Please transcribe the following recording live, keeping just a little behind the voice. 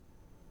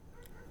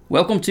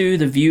Welcome to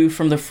The View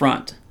from the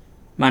Front.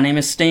 My name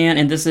is Stan,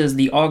 and this is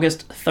the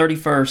August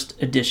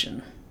 31st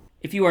edition.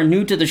 If you are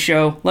new to the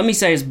show, let me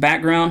say as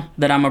background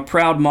that I'm a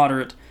proud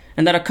moderate,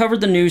 and that I covered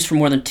the news for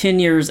more than 10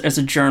 years as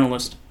a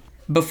journalist.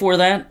 Before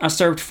that, I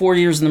served 4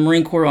 years in the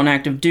Marine Corps on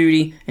active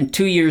duty, and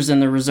 2 years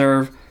in the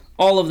reserve,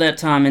 all of that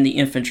time in the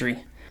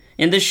infantry.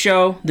 In this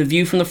show, The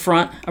View from the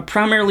Front, I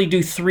primarily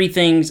do 3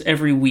 things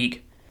every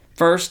week.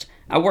 First,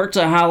 I work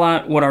to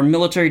highlight what our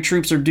military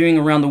troops are doing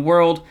around the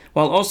world,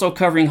 while also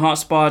covering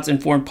hotspots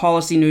and foreign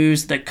policy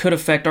news that could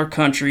affect our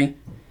country.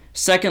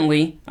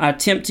 Secondly, I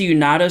attempt to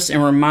unite us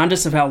and remind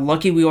us of how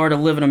lucky we are to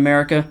live in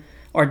America.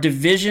 Our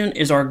division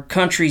is our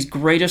country's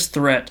greatest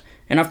threat,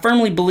 and I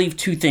firmly believe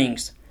 2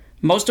 things.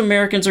 Most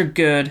Americans are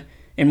good,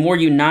 and more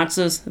unites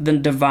us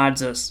than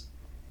divides us.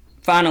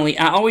 Finally,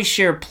 I always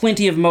share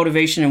plenty of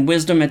motivation and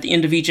wisdom at the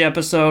end of each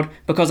episode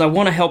because I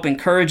want to help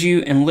encourage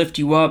you and lift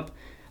you up.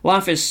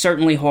 Life is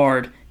certainly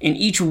hard, and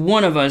each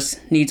one of us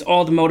needs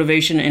all the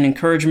motivation and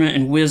encouragement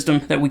and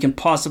wisdom that we can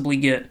possibly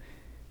get.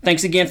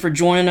 Thanks again for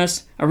joining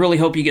us. I really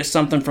hope you get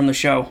something from the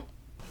show.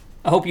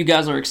 I hope you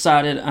guys are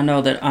excited. I know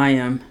that I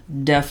am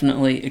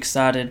definitely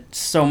excited.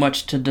 So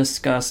much to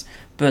discuss,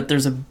 but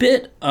there's a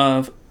bit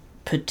of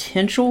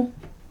potential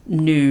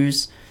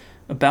news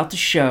about the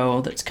show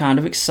that's kind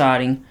of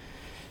exciting.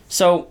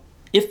 So,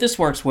 if this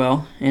works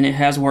well, and it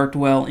has worked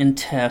well in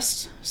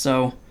tests,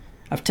 so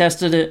I've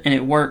tested it and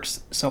it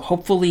works, so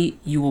hopefully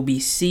you will be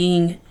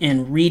seeing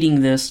and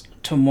reading this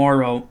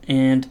tomorrow.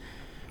 And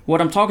what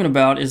I'm talking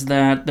about is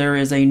that there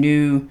is a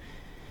new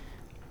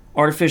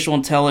artificial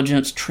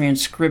intelligence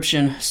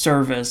transcription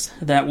service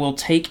that will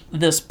take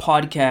this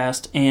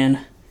podcast and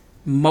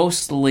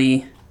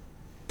mostly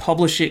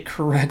publish it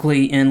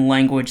correctly in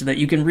language that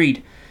you can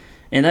read.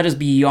 And that is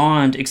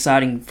beyond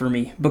exciting for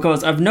me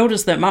because I've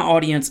noticed that my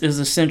audience is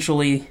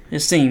essentially, it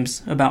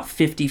seems, about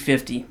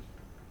 50-50.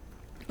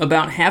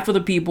 About half of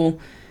the people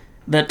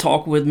that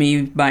talk with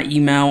me by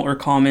email or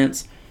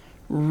comments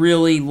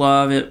really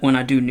love it when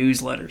I do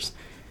newsletters.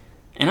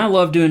 And I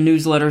love doing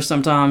newsletters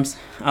sometimes.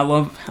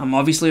 I'm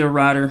obviously a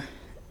writer,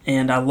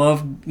 and I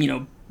love,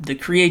 the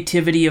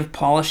creativity of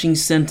polishing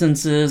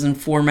sentences and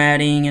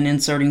formatting and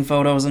inserting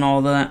photos and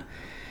all that.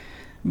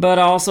 But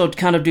I also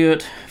kind of do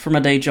it for my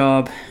day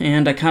job,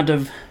 and I kind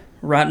of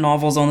write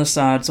novels on the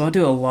side, so I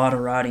do a lot of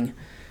writing.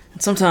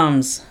 And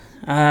sometimes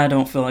I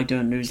don't feel like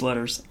doing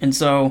newsletters. And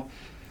so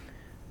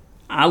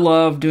I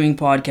love doing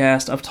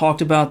podcasts. I've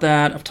talked about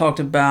that. I've talked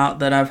about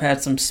that I've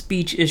had some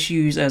speech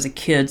issues as a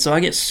kid, so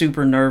I get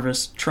super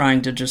nervous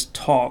trying to just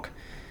talk,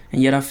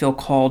 and yet I feel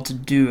called to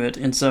do it.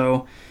 And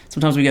so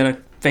sometimes we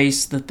gotta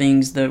face the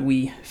things that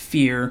we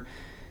fear.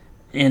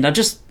 And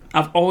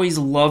I've always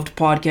loved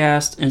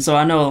podcasts, and so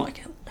I know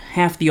like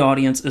half the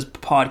audience is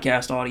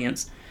podcast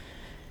audience.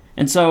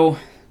 And so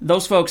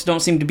those folks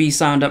don't seem to be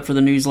signed up for the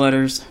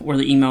newsletters or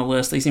the email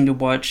list. They seem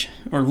to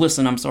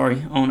listen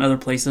on other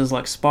places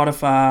like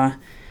Spotify,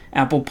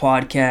 Apple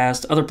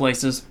Podcast, other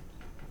places.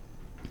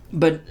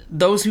 But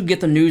those who get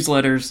the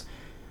newsletters,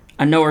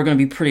 I know are going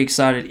to be pretty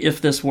excited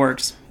if this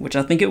works, which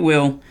I think it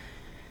will.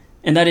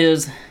 And that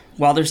is,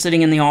 while they're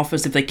sitting in the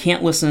office, if they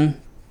can't listen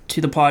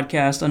to the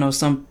podcast, I know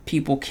some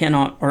people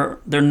cannot,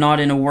 or they're not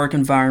in a work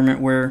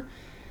environment where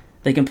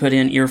they can put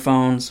in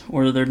earphones,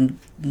 or they're,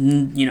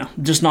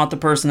 just not the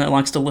person that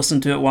likes to listen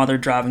to it while they're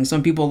driving.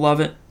 Some people love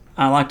it.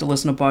 I like to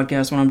listen to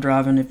podcasts when I'm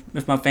driving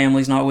if my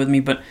family's not with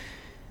me. But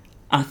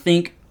I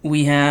think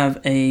we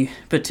have a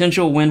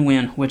potential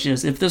win-win, which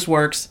is if this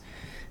works,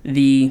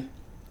 the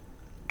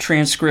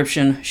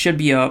transcription should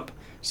be up.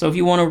 So if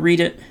you want to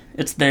read it,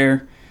 it's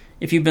there.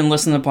 If you've been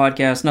listening to the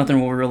podcast, nothing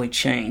will really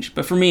change.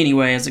 But for me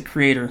anyway, as a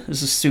creator,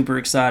 this is super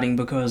exciting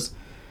because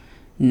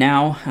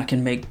now I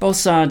can make both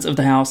sides of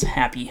the house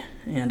happy.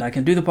 And I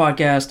can do the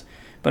podcast,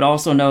 but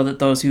also know that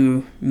those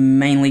who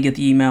mainly get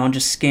the email and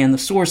just scan the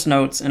source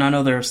notes, and I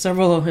know there are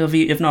several of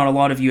you, if not a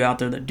lot of you out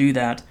there that do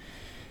that,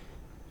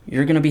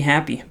 you're going to be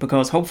happy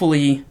because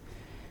hopefully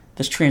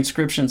this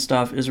transcription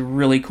stuff is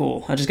really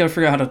cool. I just got to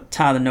figure out how to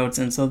tie the notes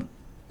in. So,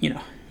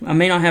 I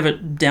may not have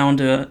it down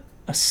to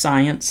a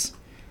science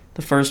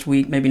the first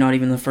week, maybe not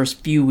even the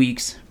first few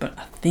weeks, but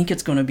I think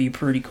it's going to be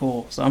pretty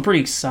cool. So I'm pretty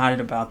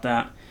excited about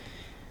that.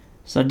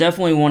 So I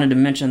definitely wanted to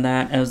mention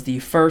that as the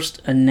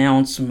first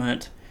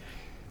announcement.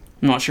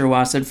 I'm not sure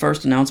why I said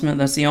first announcement.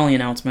 That's the only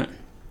announcement.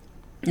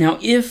 Now,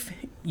 if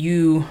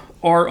you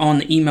are on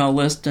the email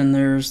list, and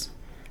I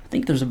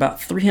think there's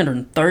about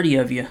 330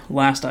 of you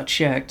last I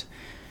checked.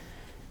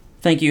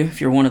 Thank you if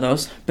you're one of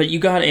those. But you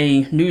got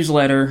a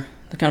newsletter,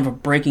 the kind of a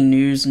breaking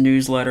news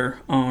newsletter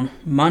on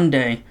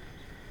Monday.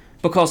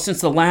 Because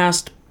since the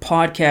last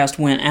podcast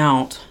went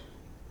out,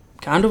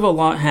 kind of a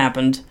lot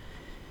happened.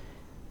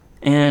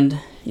 And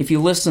if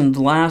you listened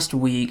last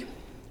week,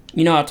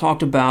 I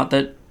talked about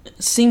that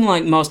it seemed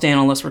like most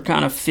analysts were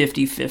kind of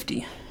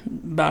 50-50.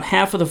 About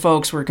half of the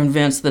folks were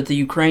convinced that the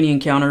Ukrainian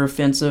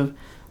counteroffensive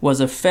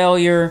was a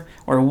failure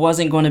or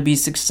wasn't going to be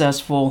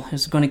successful, it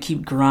was going to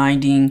keep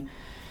grinding,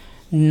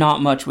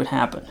 not much would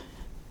happen.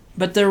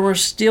 But there were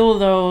still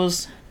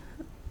those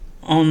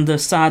on the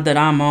side that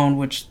I'm on,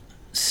 which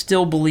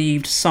still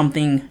believed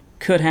something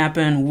could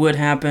happen, would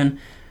happen.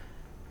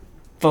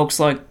 Folks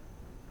like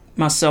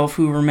myself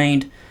who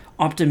remained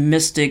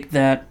optimistic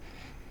that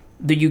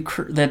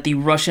the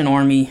Russian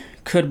army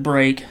could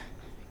break,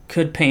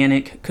 could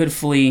panic, could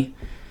flee,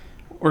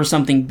 or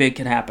something big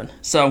could happen.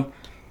 So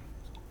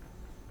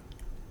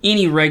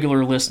any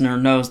regular listener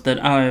knows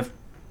that I've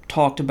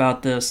talked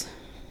about this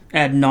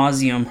ad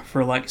nauseum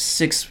for like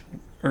 6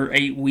 or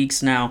 8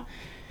 weeks now.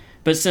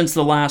 But since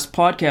the last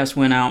podcast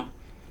went out,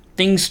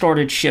 things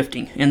started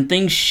shifting. And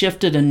things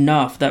shifted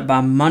enough that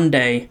by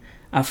Monday,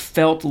 I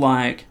felt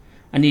like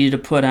I needed to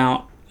put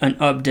out an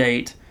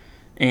update.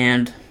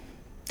 And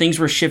things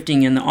were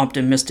shifting in the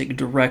optimistic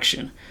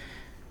direction.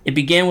 It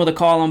began with a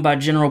column by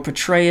General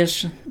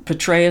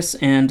Petraeus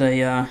and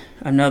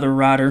another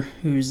writer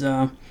who's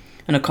an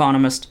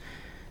economist.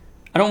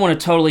 I don't want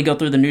to totally go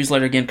through the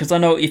newsletter again, because I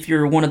know if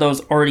you're one of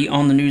those already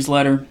on the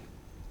newsletter,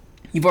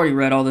 you've already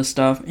read all this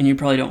stuff, and you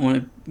probably don't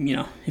want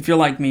to, if you're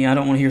like me, I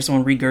don't want to hear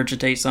someone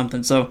regurgitate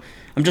something. So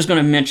I'm just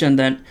going to mention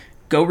that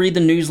go read the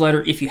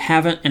newsletter if you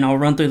haven't, and I'll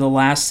run through the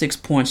last 6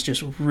 points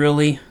just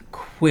really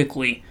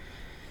quickly.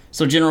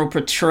 So General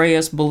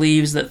Petraeus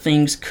believes that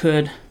things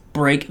could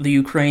break the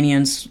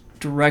Ukrainians'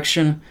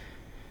 direction,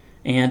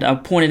 and I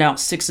pointed out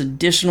 6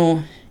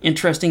 additional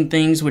interesting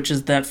things, which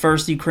is that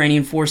first, the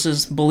Ukrainian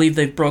forces believe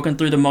they've broken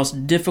through the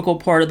most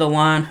difficult part of the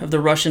line of the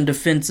Russian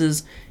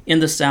defenses in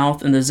the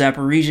south, in the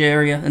Zaporizhia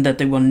area, and that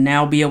they will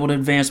now be able to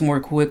advance more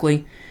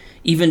quickly.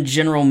 Even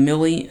General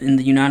Milley in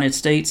the United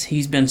States,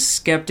 he's been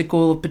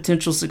skeptical of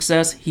potential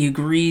success. He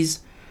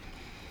agrees.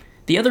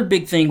 The other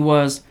big thing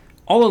was,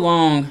 all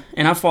along,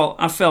 and I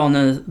fell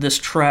into this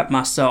trap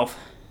myself.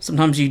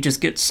 Sometimes you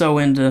just get so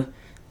into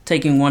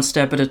taking one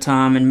step at a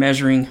time and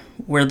measuring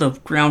where the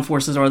ground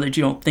forces are that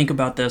you don't think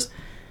about this.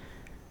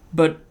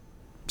 But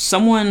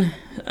an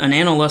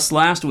analyst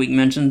last week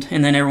mentioned,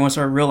 and then everyone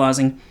started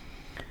realizing,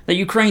 that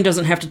Ukraine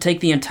doesn't have to take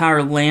the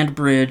entire land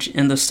bridge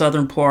in the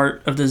southern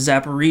part of the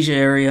Zaporizhia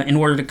area in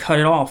order to cut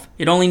it off.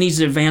 It only needs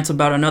to advance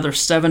about another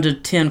 7 to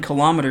 10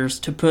 kilometers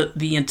to put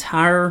the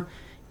entire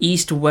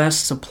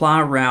east-west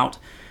supply route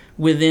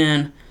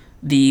within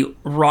the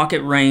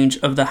rocket range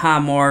of the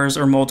HIMARS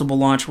or multiple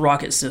launch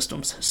rocket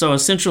systems. So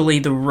essentially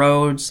the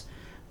roads,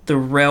 the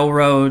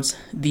railroads,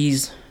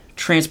 these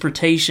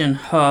transportation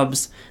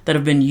hubs that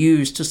have been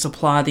used to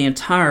supply the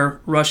entire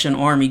Russian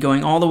army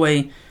going all the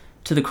way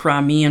to the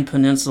Crimean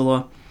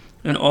Peninsula,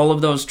 and all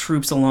of those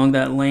troops along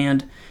that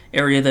land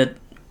area that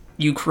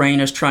Ukraine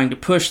is trying to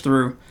push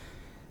through,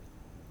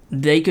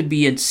 they could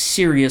be at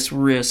serious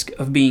risk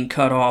of being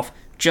cut off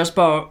just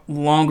by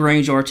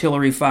long-range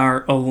artillery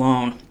fire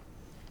alone.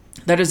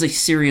 That is a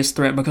serious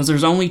threat because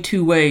there's only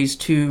 2 ways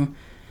to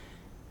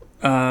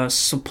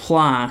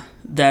supply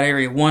that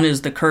area. One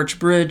is the Kerch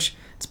Bridge.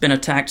 It's been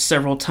attacked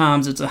several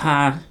times. It's a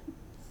high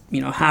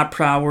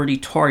priority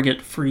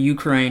target for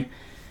Ukraine.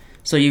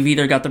 So you've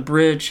either got the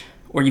bridge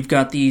or you've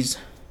got these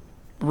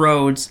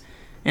roads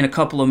and a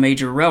couple of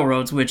major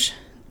railroads, which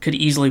could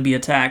easily be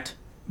attacked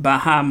by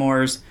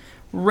HIMARS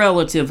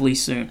relatively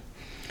soon.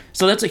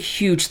 So that's a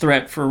huge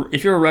threat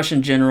if you're a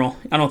Russian general.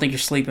 I don't think you're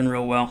sleeping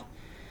real well.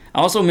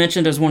 I also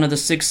mentioned as one of the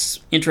 6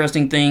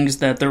 interesting things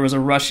that there was a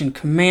Russian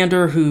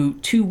commander who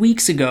 2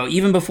 weeks ago,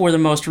 even before the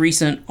most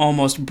recent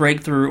almost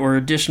breakthrough or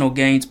additional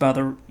gains by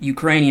the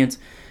Ukrainians,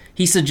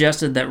 he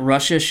suggested that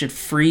Russia should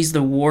freeze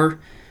the war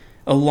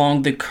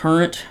along the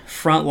current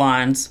front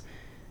lines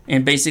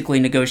and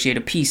basically negotiate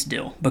a peace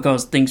deal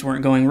because things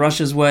weren't going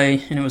Russia's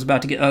way and it was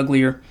about to get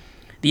uglier.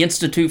 The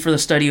Institute for the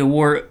Study of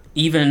War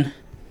even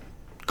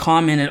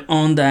commented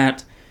on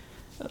that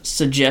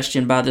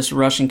suggestion by this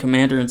Russian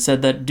commander and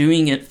said that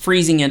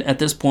freezing it at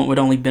this point would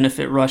only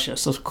benefit Russia.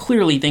 So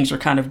clearly things are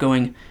kind of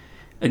going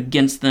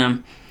against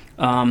them.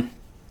 The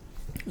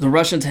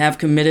Russians have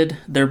committed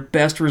their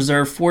best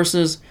reserve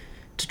forces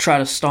to try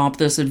to stop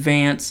this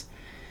advance.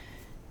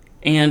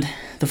 And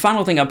the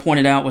final thing I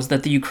pointed out was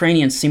that the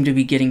Ukrainians seem to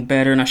be getting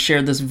better, and I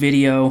shared this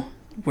video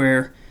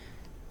where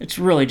it's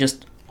really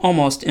just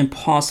almost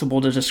impossible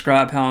to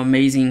describe how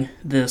amazing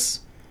this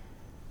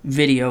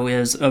video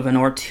is of an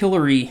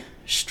artillery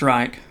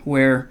strike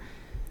where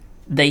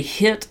they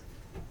hit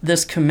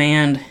this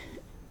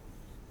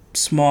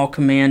small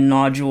command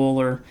nodule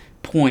or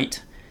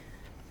point.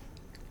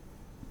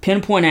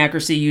 Pinpoint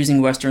accuracy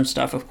using Western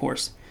stuff, of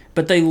course.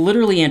 But they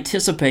literally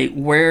anticipate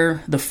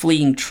where the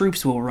fleeing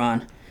troops will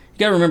run. You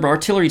gotta remember,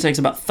 artillery takes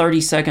about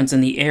 30 seconds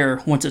in the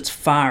air once it's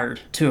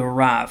fired to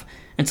arrive.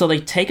 And so they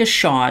take a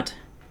shot,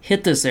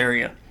 hit this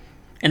area,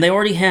 and they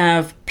already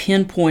have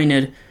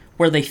pinpointed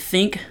where they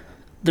think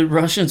the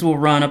Russians will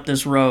run up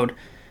this road.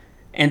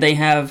 And they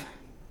have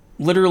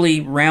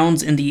literally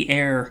rounds in the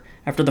air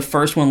after the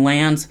first one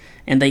lands,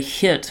 and they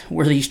hit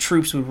where these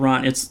troops would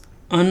run. It's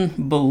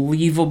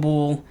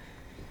unbelievable.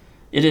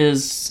 It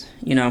is,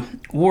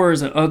 war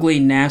is an ugly,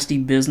 nasty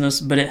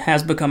business, but it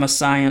has become a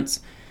science.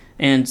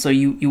 And so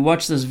you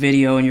watch this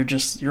video and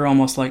you're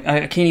almost like,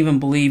 I can't even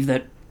believe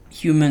that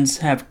humans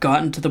have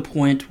gotten to the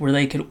point where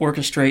they could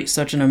orchestrate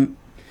such an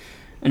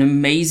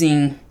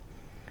amazing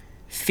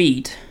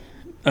feat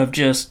of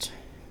just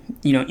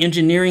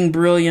engineering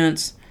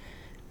brilliance,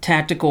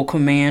 tactical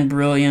command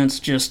brilliance,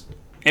 just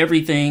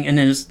everything. And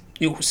then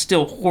it was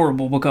still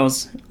horrible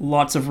because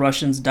lots of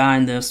Russians die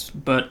in this.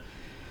 But,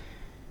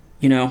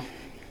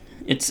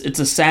 it's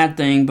a sad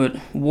thing, but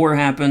war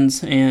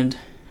happens, and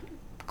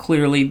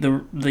clearly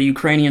the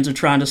Ukrainians are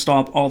trying to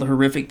stop all the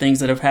horrific things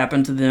that have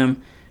happened to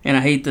them. And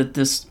I hate that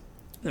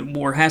that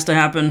war has to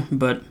happen,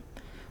 but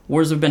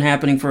wars have been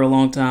happening for a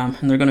long time,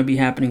 and they're going to be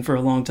happening for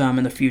a long time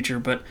in the future.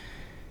 But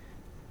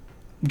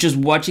just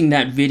watching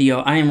that video,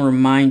 I am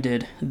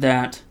reminded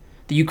that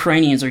the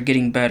Ukrainians are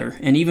getting better.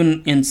 And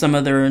even in some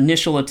of their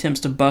initial attempts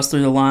to bust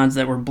through the lines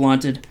that were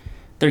blunted,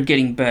 they're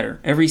getting better.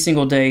 Every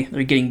single day,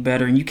 they're getting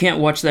better. And you can't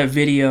watch that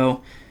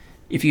video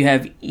if you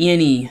have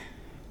any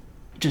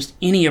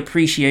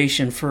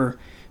appreciation for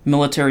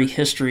military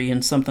history. And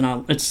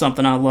it's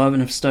something I love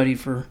and have studied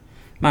for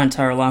my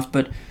entire life.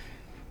 But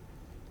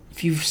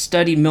if you've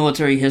studied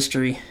military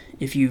history,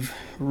 if you've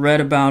read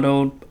about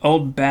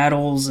old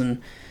battles and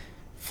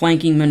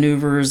flanking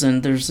maneuvers,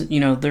 and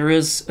there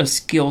is a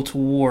skill to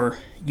war,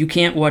 you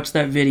can't watch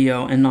that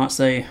video and not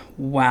say,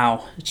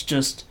 wow, it's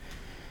just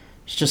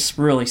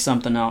really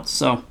something else.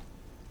 So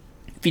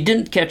if you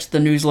didn't catch the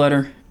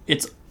newsletter,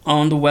 it's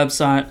on the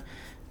website.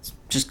 It's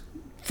just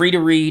free to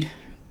read.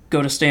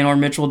 Go to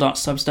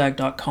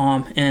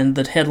stanrmitchell.substack.com, and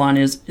the headline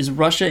is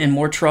Russia in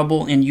more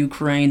trouble in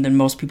Ukraine than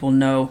most people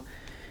know?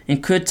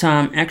 And could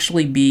time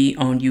actually be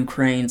on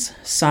Ukraine's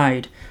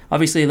side?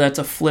 Obviously, that's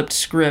a flipped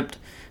script,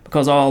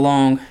 because all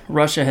along,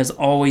 Russia has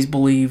always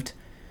believed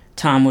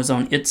time was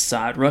on its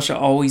side. Russia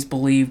always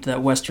believed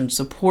that Western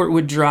support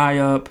would dry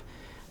up,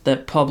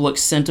 that public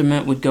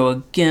sentiment would go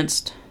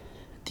against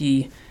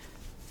the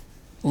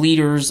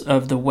leaders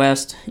of the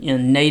West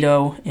in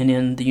NATO and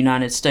in the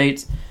United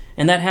States,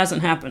 and that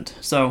hasn't happened.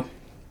 So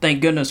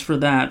thank goodness for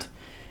that.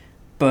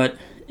 But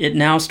it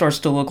now starts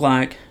to look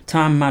like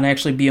time might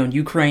actually be on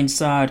Ukraine's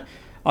side.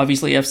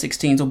 Obviously,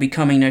 F-16s will be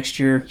coming next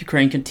year.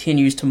 Ukraine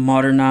continues to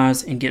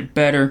modernize and get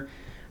better.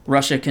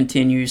 Russia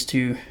continues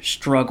to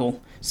struggle.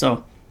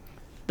 So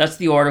that's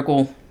the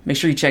article. Make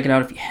sure you check it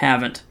out if you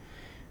haven't.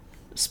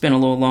 Spent a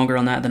little longer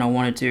on that than I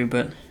wanted to,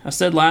 but I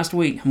said last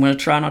week I'm going to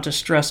try not to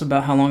stress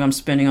about how long I'm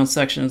spending on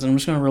sections, and I'm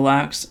just going to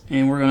relax,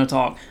 and we're going to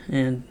talk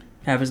and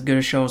have as good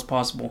a show as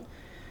possible.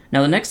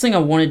 Now, the next thing I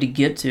wanted to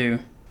get to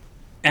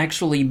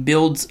actually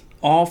builds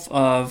off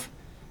of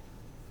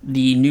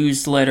the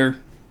newsletter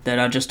that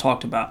I just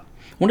talked about.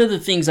 One of the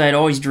things I had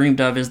always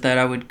dreamed of is that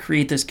I would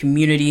create this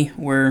community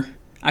where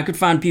I could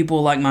find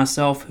people like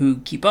myself who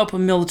keep up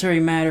with military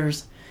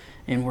matters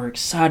and were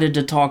excited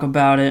to talk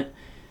about it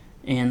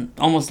and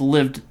almost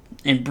lived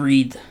and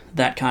breathed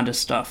that kind of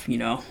stuff,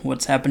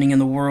 what's happening in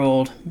the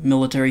world,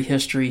 military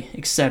history,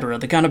 etc.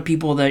 The kind of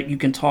people that you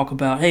can talk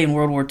about, hey, in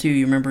World War II,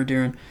 you remember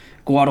during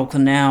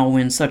Guadalcanal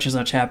when such and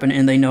such happened,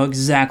 and they know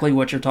exactly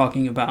what you're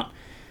talking about.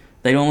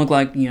 They don't look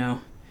like,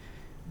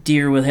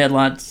 deer with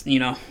headlights,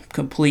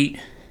 complete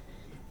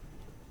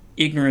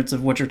ignorance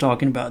of what you're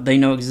talking about. They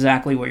know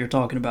exactly what you're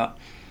talking about.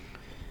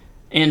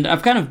 And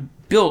I've kind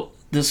of built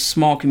this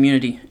small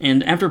community,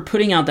 and after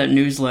putting out that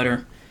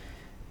newsletter,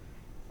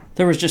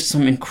 there was just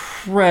some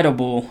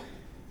incredible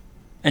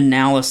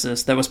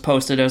analysis that was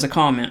posted as a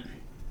comment.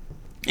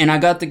 And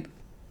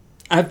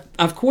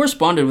I've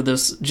corresponded with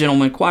this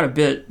gentleman quite a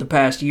bit the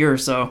past year or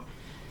so,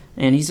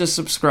 and he's a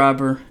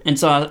subscriber. And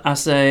so I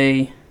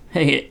say,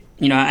 hey,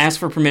 I asked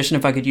for permission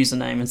if I could use the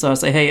name. And so I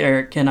say, hey,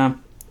 Eric, can I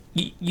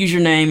use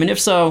your name? And if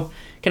so,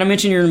 can I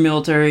mention you're in the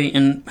military?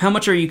 And how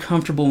much are you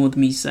comfortable with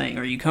me saying?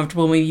 Are you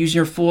comfortable with me using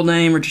your full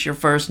name or just your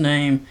first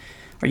name?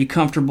 Are you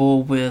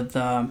comfortable with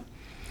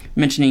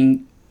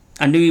mentioning...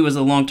 I knew he was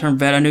a long-term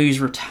vet. I knew he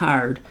was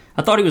retired.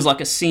 I thought he was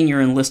like a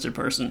senior enlisted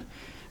person.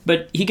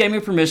 But he gave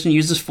me permission to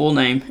use his full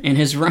name and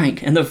his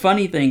rank. And the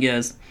funny thing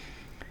is,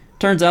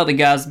 turns out the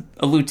guy's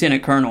a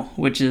lieutenant colonel,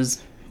 which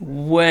is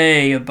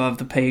way above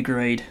the pay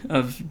grade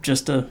of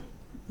just a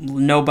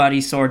nobody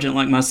sergeant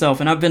like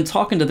myself. And I've been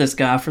talking to this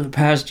guy for the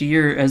past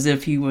year as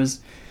if he was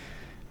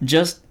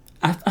just...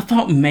 I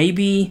thought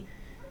maybe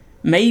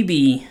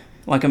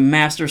like a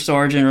master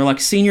sergeant or like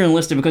senior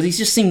enlisted, because he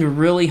just seemed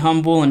really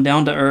humble and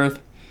down to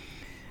earth.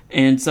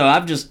 And so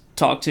I've just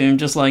talked to him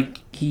just like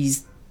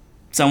he's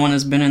someone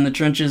that's been in the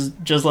trenches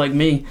just like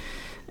me.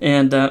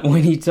 And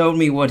when he told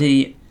me what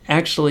he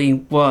actually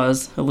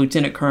was, a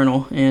lieutenant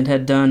colonel, and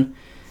had done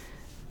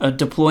a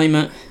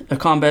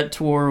combat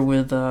tour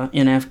with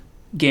in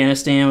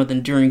Afghanistan with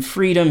Enduring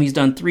Freedom. He's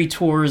done 3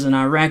 tours in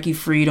Iraqi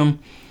freedom.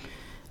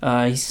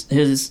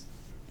 His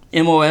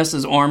MOS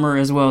is armor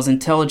as well as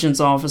intelligence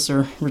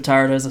officer,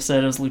 retired, as I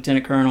said, as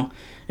lieutenant colonel.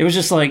 It was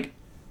just like,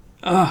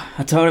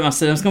 I told him, I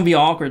said, it's going to be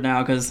awkward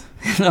now, because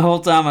the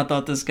whole time I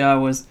thought this guy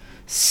was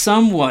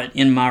somewhat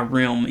in my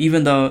realm,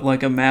 even though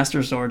like a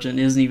master sergeant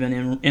isn't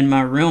even in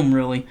my realm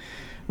really.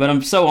 But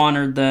I'm so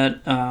honored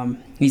that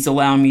he's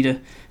allowing me to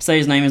say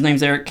his name. His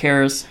name's Eric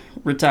Karras,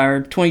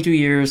 retired, 22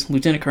 years,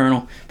 lieutenant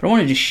colonel. But I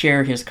wanted to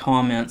share his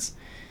comments,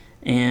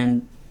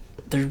 and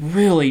they're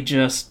really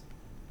just,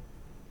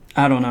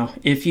 I don't know,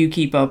 if you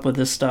keep up with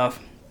this stuff.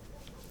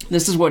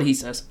 This is what he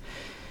says.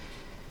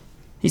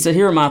 He said,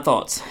 here are my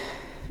thoughts.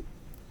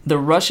 The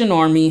Russian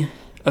army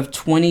of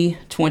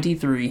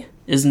 2023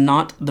 is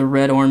not the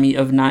Red Army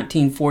of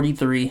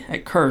 1943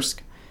 at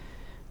Kursk.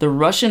 The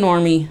Russian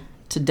army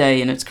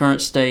today in its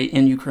current state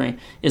in Ukraine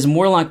is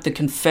more like the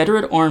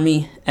Confederate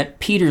army at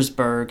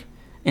Petersburg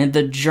and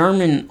the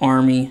German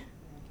army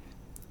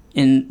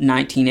in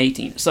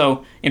 1918.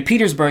 So in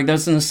Petersburg,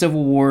 that's in the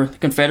Civil War, the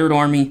Confederate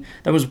army,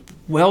 that was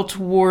well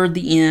toward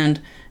the end,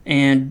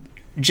 and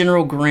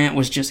General Grant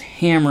was just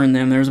hammering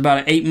them. There was about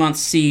an 8-month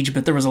siege,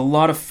 but there was a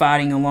lot of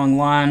fighting along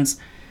lines.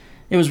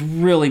 It was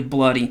really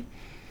bloody.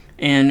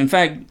 And in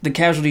fact, the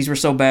casualties were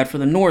so bad for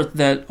the North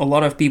that a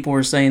lot of people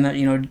were saying that,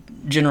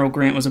 General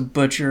Grant was a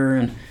butcher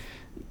and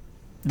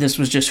this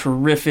was just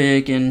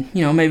horrific, and,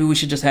 maybe we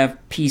should just have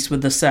peace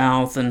with the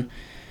South.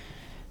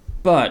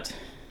 But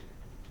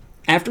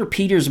after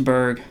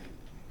Petersburg,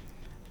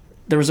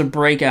 there was a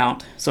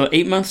breakout. So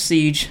 8-month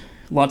siege,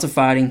 lots of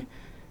fighting.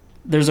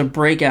 There's a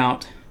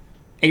breakout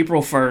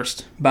April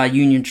 1st by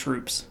Union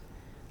troops.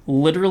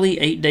 Literally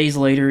 8 days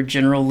later,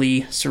 General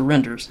Lee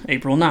surrenders,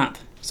 April 9th.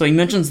 So he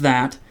mentions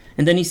that,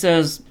 and then he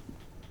says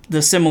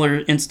the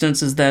similar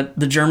instance is that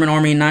the German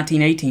army in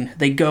 1918,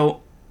 they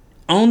go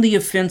on the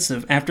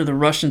offensive after the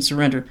Russian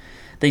surrender.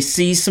 They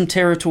seize some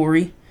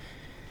territory,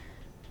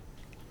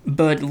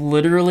 but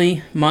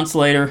literally months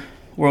later,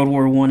 World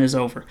War I is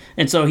over.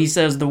 And so he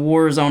says the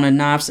war is on a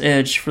knife's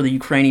edge for the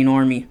Ukrainian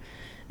army.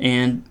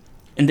 And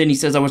then he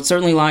says, I would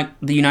certainly like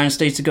the United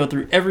States to go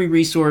through every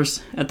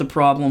resource at the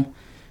problem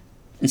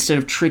instead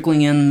of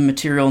trickling in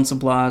material and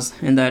supplies,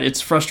 and that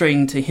it's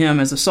frustrating to him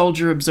as a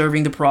soldier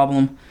observing the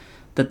problem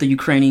that the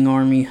Ukrainian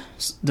army,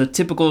 the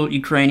typical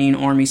Ukrainian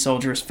army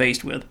soldier is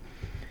faced with.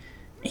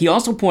 He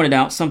also pointed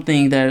out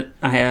something that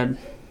I had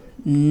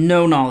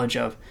no knowledge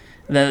of,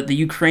 that the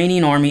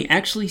Ukrainian army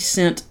actually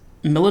sent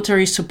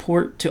military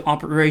support to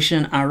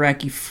Operation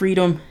Iraqi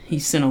Freedom. He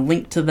sent a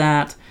link to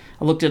that.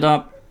 I looked it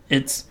up.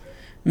 It's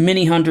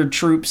many hundred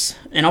troops,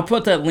 and I'll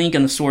put that link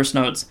in the source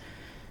notes,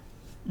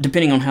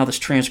 depending on how this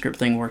transcript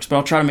thing works, but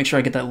I'll try to make sure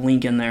I get that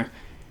link in there.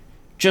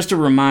 Just a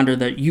reminder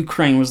that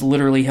Ukraine was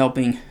literally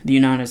helping the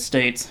United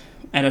States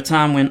at a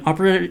time when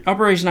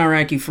Operation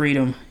Iraqi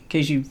Freedom, in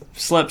case you've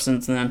slept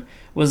since then,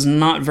 was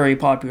not very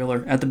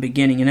popular at the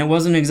beginning, and it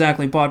wasn't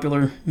exactly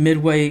popular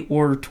midway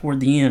or toward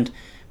the end,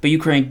 but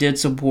Ukraine did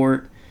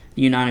support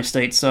the United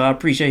States, so I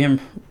appreciate him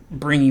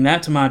bringing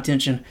that to my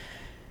attention.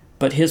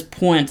 But his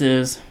point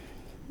is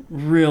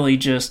really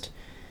just,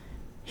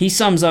 he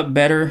sums up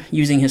better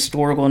using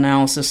historical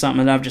analysis,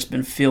 something that I've just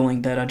been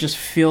feeling, that I just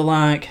feel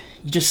like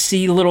you just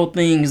see little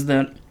things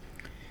that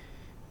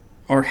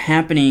are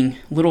happening,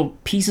 little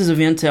pieces of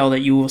intel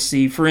that you will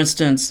see. For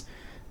instance,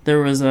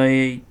 there was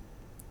a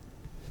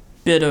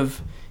bit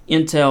of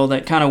intel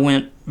that kind of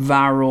went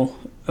viral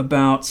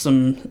about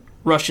some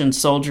Russian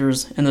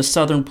soldiers in the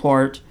southern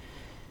part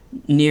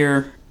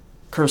near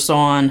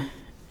Kherson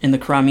in the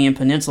Crimean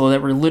Peninsula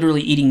that were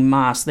literally eating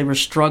mice. They were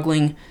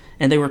struggling,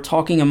 and they were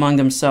talking among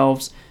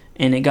themselves,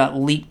 and it got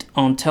leaked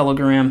on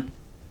Telegram.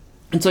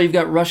 And so you've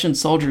got Russian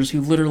soldiers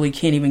who literally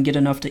can't even get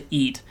enough to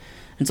eat.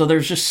 And so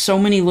there's just so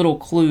many little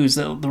clues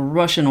that the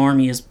Russian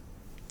army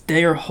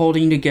they are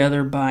holding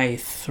together by a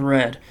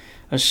thread,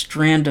 a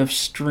strand of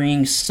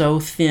string so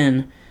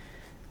thin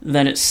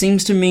that it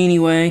seems to me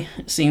anyway,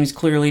 it seems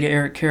clearly to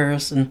Eric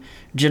Karras and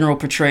General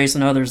Petraeus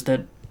and others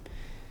that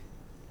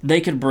they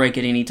could break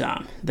at any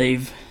time.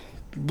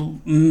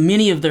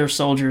 Many of their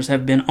soldiers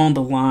have been on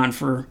the line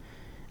for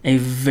a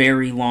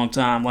very long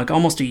time, like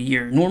almost a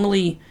year.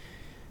 Normally,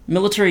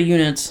 military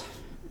units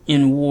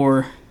in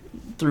war,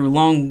 through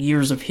long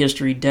years of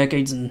history,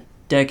 decades and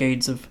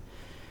decades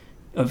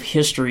of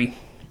history,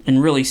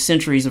 and really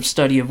centuries of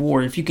study of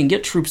war, if you can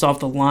get troops off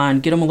the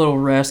line, get them a little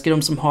rest, get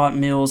them some hot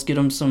meals, get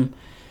them some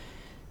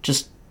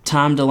just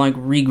time to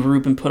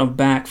regroup and put them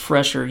back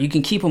fresher, you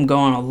can keep them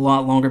going a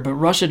lot longer. But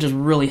Russia just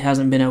really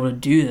hasn't been able to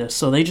do this,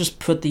 so they just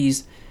put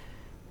these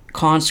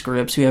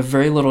conscripts who have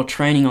very little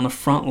training on the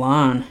front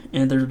line,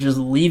 and they're just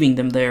leaving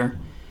them there.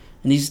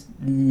 And these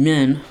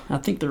men, I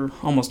think they're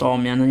almost all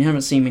men, and you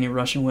haven't seen many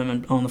Russian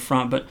women on the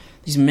front, but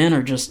these men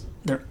are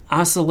they're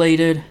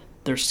isolated,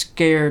 they're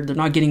scared, they're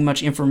not getting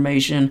much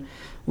information.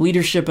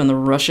 Leadership in the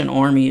Russian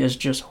army is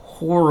just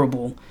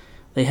horrible.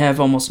 They have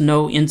almost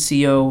no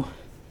NCO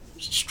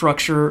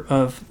structure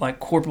of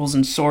corporals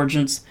and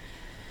sergeants,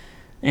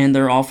 and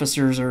their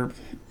officers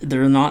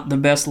they're not the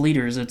best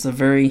leaders. It's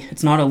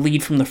not a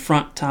lead from the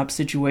front type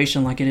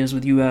situation like it is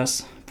with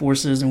U.S.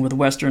 forces and with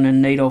Western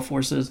and NATO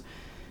forces.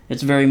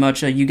 It's very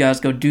much you guys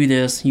go do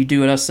this, you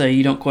do what I say,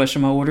 you don't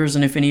question my orders,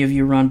 and if any of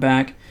you run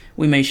back,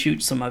 we may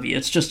shoot some of you.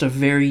 It's just a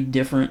very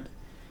different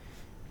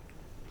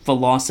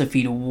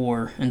philosophy to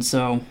war. And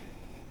so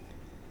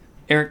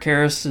Eric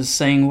Karras is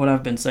saying what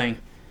I've been saying.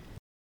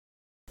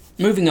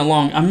 Moving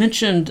along, I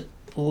mentioned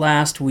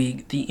last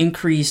week the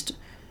increased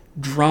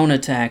drone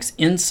attacks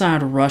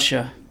inside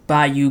Russia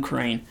by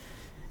Ukraine,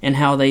 and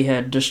how they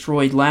had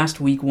destroyed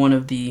last week one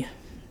of the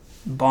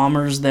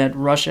bombers that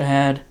Russia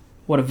had.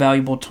 What a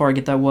valuable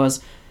target that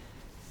was.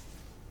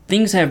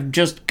 things have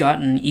just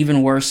gotten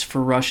even worse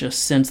for Russia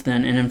since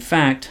then. And in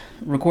fact,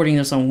 recording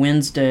this on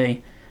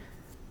Wednesday,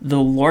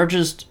 the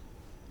largest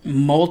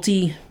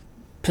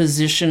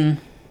multi-position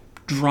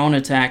drone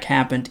attack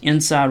happened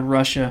inside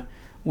Russia,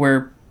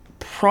 where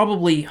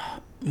probably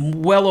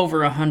well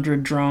over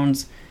 100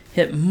 drones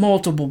hit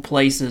multiple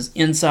places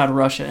inside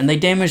Russia, and they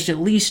damaged at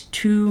least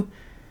 2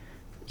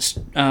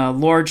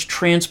 large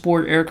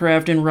transport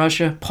aircraft in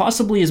Russia,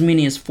 possibly as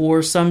many as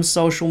 4. Some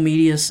social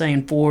media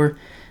saying 4.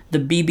 The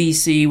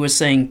BBC was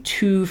saying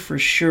 2 for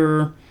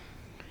sure,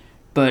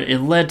 but it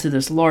led to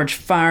this large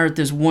fire at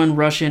this one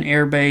Russian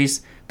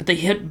airbase. But they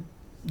hit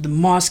the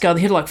Moscow,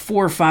 they hit like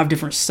 4 or 5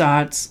 different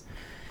sites.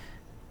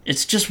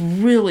 It's just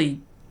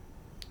really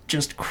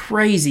just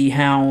crazy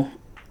how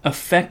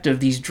effective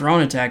these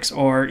drone attacks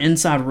are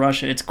inside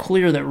Russia. It's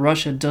clear that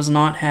Russia does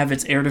not have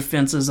its air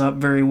defenses up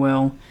very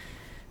well.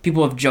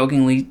 People have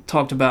jokingly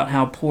talked about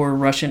how poor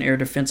Russian air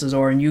defenses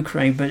are in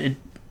Ukraine, but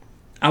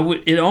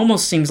it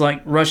almost seems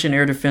like Russian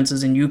air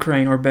defenses in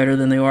Ukraine are better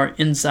than they are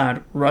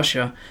inside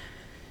Russia.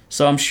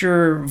 So I'm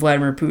sure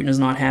Vladimir Putin is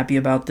not happy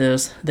about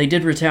this. They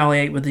did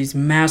retaliate with these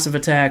massive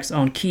attacks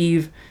on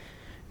Kyiv,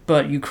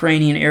 but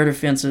Ukrainian air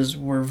defenses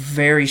were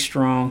very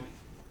strong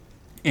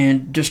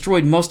and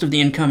destroyed most of the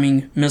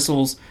incoming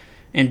missiles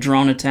and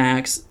drone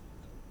attacks.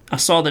 I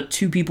saw that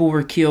 2 people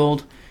were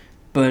killed,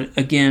 but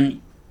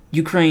again,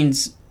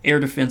 Ukraine's air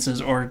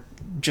defenses are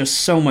just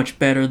so much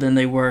better than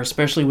they were,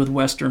 especially with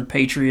Western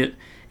Patriot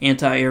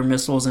anti-air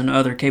missiles and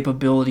other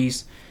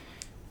capabilities.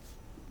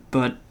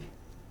 But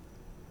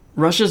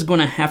Russia's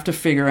going to have to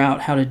figure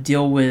out how to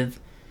deal with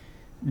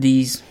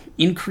these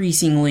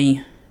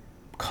increasingly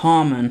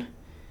common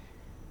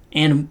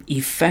and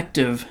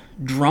effective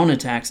drone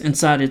attacks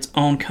inside its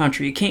own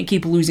country. It can't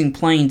keep losing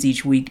planes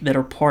each week that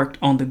are parked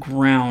on the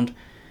ground,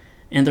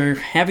 and they're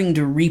having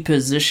to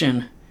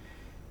reposition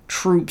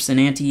troops and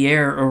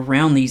anti-air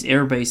around these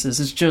air bases.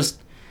 It's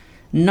just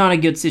not a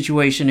good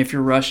situation if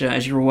you're Russia,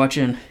 as you're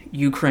watching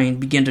Ukraine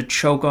begin to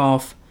choke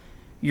off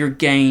your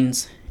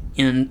gains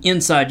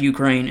inside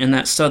Ukraine in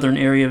that southern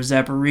area of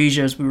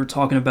Zaporizhia, as we were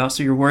talking about.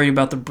 So you're worried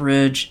about the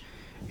bridge,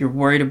 you're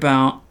worried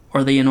about,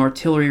 are they in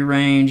artillery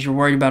range, you're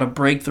worried about a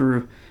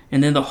breakthrough,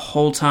 and then the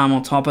whole time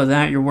on top of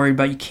that, you're worried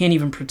about you can't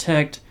even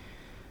protect.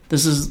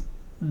 This is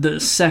the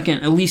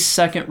at least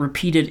second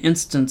repeated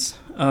instance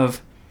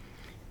of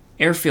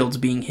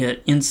airfields being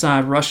hit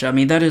inside Russia. I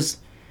mean, that is,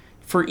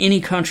 for any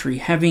country,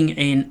 having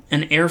an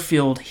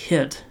airfield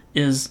hit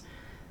is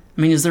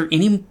there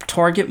any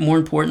target more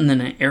important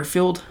than an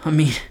airfield? I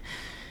mean,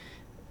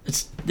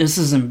 this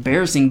is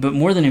embarrassing, but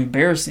more than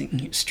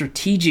embarrassing,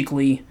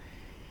 strategically,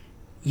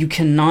 you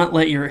cannot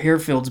let your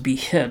airfields be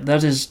hit.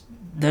 That is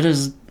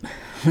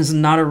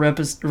not a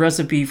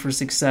recipe for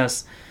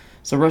success.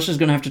 So Russia's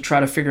going to have to try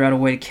to figure out a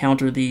way to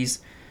counter these.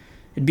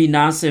 It'd be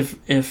nice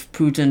if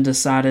Putin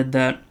decided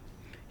that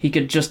he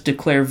could just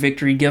declare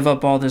victory, give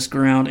up all this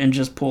ground, and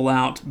just pull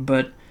out.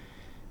 But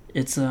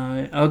it's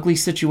an ugly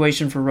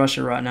situation for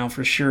Russia right now,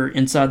 for sure,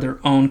 inside their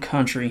own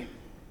country.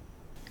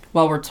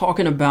 While we're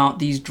talking about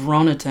these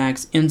drone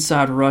attacks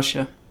inside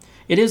Russia,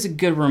 it is a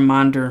good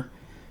reminder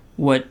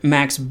what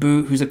Max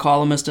Boot, who's a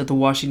columnist at the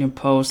Washington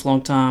Post,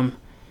 longtime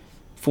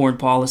foreign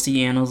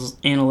policy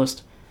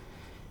analyst,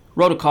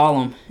 wrote a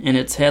column, and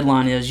its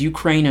headline is,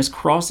 "Ukraine is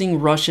crossing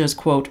Russia's,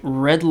 quote,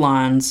 red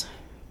lines,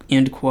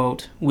 end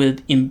quote,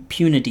 with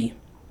impunity.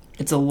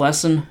 It's a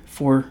lesson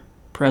for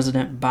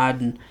President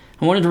Biden."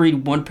 I wanted to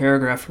read one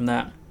paragraph from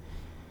that,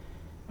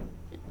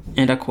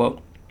 and I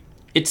quote,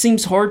 "It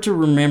seems hard to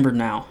remember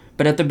now,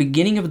 but at the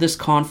beginning of this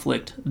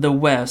conflict, the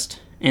West,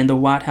 and the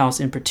White House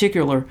in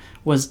particular,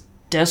 was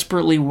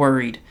desperately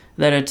worried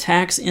that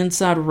attacks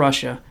inside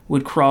Russia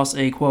would cross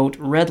a, quote,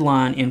 red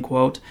line, end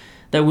quote,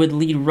 that would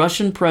lead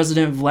Russian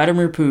President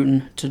Vladimir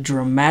Putin to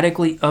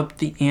dramatically up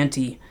the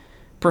ante,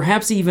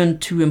 perhaps even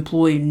to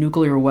employ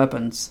nuclear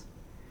weapons.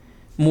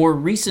 More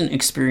recent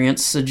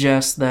experience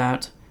suggests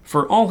that,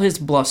 for all his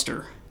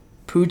bluster,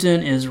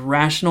 Putin is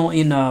rational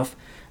enough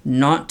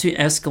not to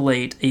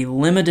escalate a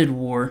limited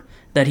war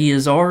that he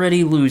is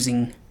already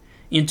losing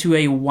into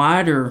a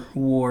wider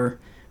war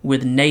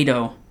with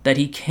NATO that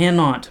he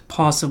cannot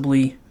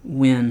possibly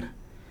win."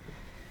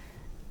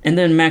 And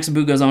then Max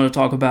Boot goes on to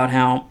talk about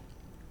how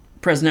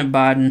President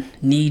Biden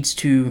needs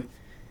to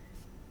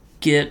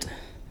get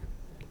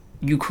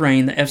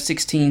Ukraine the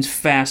F-16s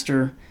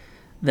faster,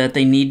 that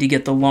they need to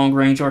get the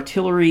long-range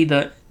artillery,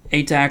 the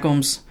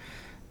ATACMS.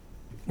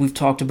 We've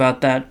talked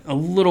about that a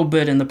little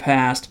bit in the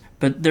past,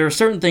 but there are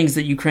certain things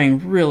that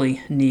Ukraine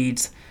really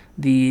needs.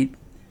 The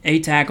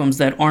ATACMS,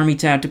 that Army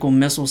Tactical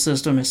Missile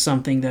System, is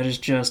something that is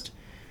just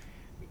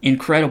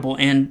incredible.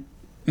 And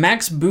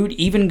Max Boot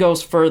even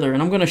goes further,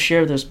 and I'm going to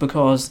share this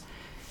because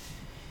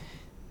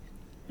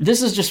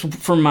this is just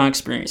from my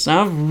experience.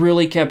 I've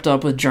really kept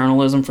up with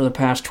journalism for the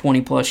past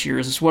 20 plus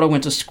years. It's what I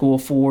went to school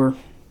for.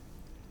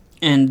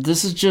 And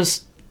this is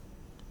just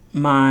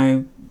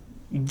my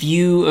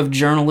view of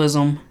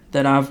journalism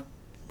that I've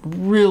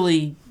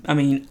really,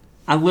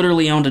 I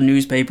literally owned a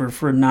newspaper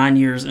for 9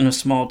 years in a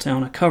small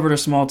town. I covered a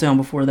small town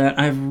before that.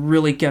 I've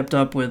really kept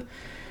up with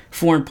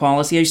foreign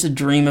policy. I used to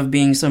dream of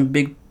being some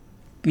big,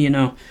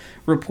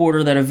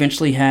 reporter that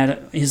eventually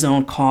had his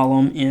own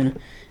column in,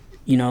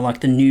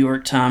 like the New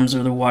York Times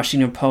or the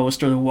Washington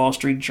Post or the Wall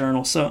Street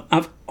Journal. So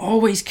I've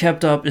always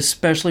kept up,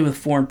 especially with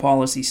foreign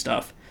policy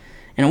stuff.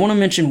 And I want to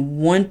mention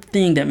one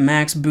thing that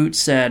Max Boot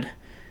said,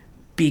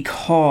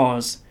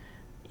 because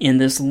in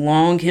this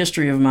long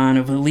history of mine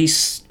of at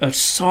least a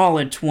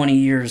solid 20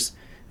 years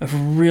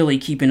of really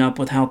keeping up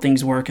with how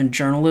things work in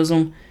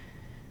journalism,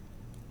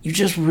 you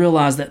just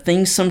realize that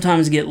things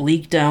sometimes get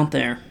leaked out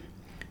there.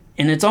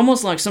 And it's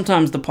almost like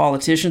sometimes the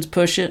politicians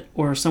push it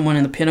or someone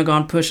in the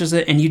Pentagon pushes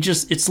it, and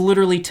it's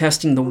literally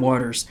testing the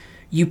waters.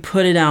 You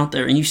put it out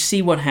there and you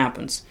see what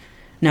happens.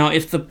 Now,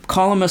 if the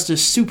columnist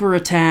is super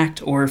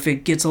attacked, or if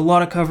it gets a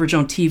lot of coverage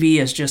on TV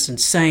as just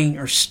insane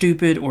or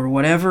stupid or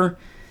whatever,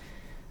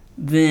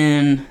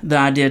 then the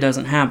idea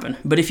doesn't happen.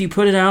 But if you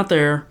put it out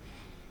there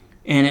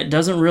and it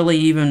doesn't really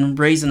even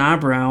raise an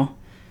eyebrow,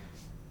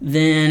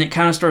 then it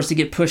kind of starts to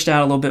get pushed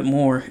out a little bit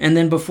more. And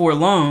then before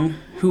long,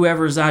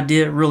 whoever's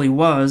idea it really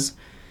was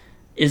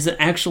is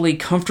actually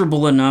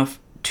comfortable enough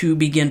to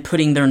begin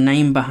putting their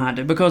name behind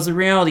it. Because the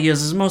reality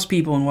is most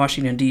people in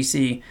Washington,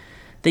 D.C.,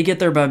 they get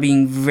there by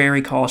being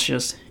very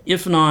cautious,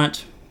 if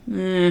not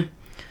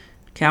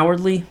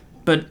cowardly.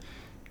 But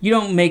you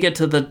don't make it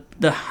to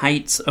the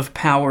heights of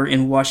power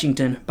in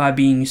Washington by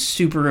being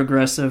super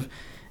aggressive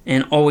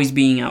and always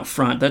being out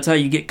front. That's how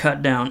you get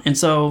cut down. And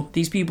so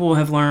these people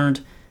have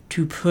learned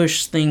to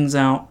push things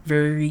out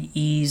very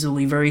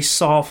easily, very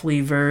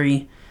softly,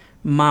 very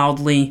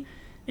mildly,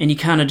 and you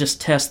kind of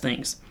just test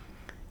things.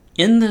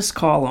 In this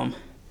column,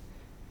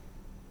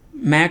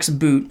 Max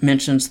Boot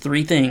mentions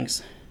 3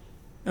 things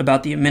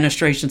about the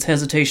administration's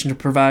hesitation to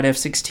provide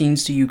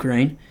F-16s to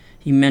Ukraine.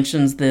 He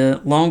mentions the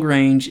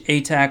long-range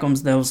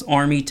ATACMS, those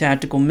Army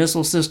tactical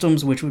missile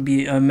systems, which would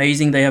be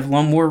amazing. They have a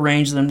lot more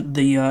range than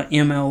the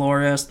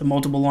MLRS, the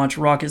multiple launch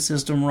rocket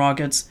system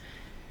rockets.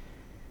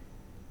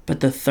 But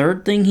the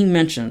third thing he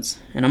mentions,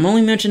 and I'm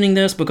only mentioning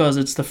this because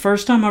it's the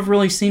first time I've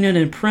really seen it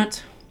in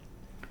print.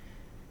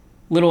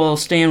 Little old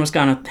Stan was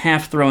kind of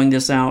half throwing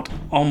this out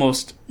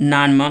almost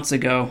 9 months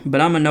ago,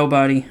 but I'm a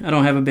nobody. I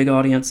don't have a big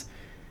audience.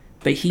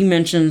 But he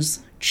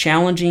mentions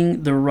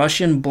challenging the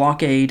Russian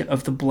blockade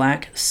of the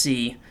Black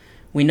Sea.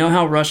 We know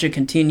how Russia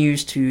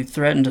continues to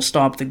threaten to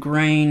stop the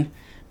grain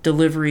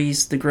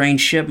deliveries, the grain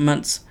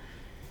shipments.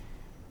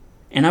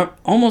 And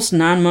almost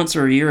 9 months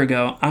or a year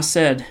ago, I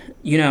said,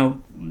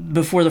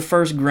 before the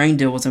first grain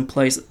deal was in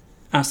place,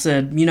 I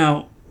said,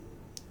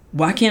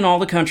 why can't all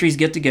the countries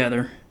get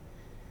together,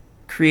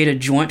 create a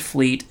joint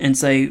fleet, and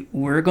say,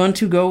 we're going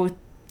to go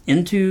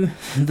into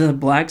the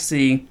Black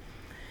Sea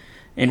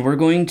and we're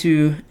going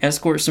to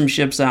escort some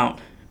ships out.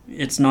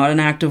 It's not an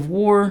act of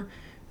war.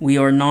 We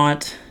are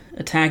not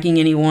attacking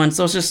anyone.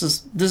 So this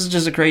is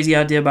just a crazy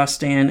idea by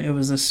Stan. It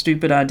was a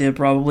stupid idea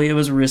probably. It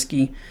was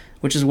risky,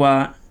 which is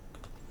why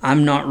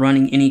I'm not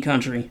running any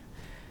country.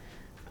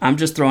 I'm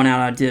just throwing out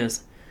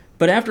ideas.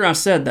 But after I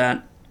said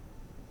that,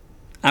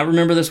 I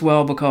remember this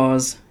well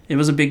because it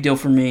was a big deal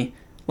for me.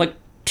 Like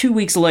 2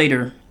 weeks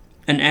later,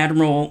 an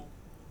admiral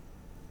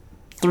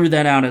threw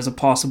that out as a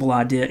possible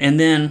idea. And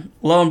then,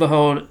 lo and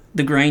behold,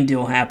 the grain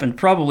deal happened.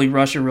 Probably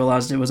Russia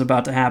realized it was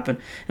about to happen.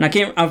 And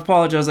I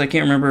apologize, I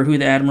can't remember who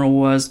the admiral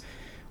was.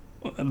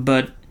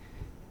 But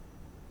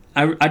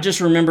I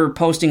just remember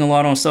posting a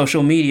lot on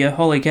social media.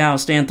 Holy cow,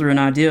 Stan threw an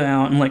idea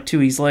out, and like 2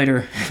 weeks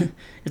later,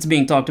 it's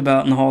being talked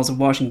about in the halls of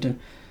Washington.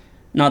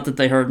 Not that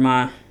they heard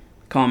my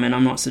comment,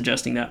 I'm not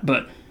suggesting that.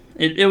 But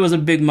it was a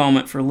big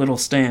moment for little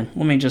Stan.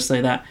 Let me just say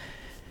that.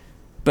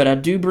 But I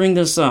do bring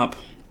this up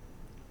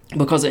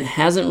because it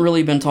hasn't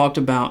really been talked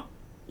about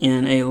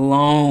in a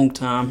long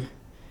time.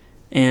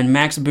 And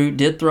Max Boot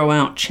did throw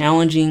out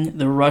challenging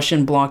the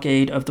Russian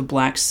blockade of the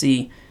Black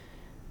Sea.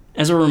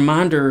 As a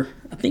reminder,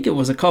 I think it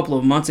was a couple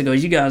of months ago.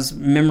 You guys'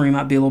 memory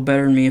might be a little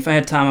better than me. If I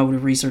had time, I would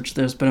have researched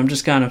this, but I'm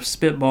just kind of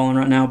spitballing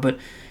right now. But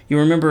you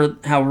remember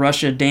how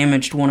Russia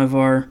damaged one of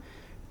our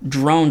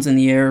drones in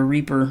the air,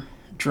 Reaper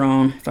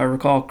drone, if I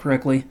recall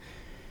correctly.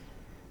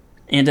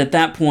 And at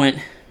that point,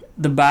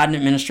 the Biden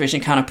administration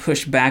kind of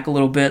pushed back a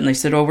little bit, and they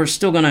said, we're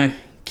still going to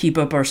keep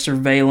up our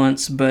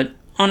surveillance, but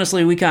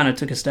honestly, we kind of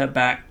took a step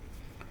back.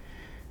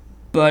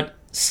 But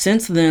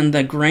since then,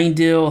 the grain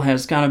deal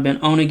has kind of been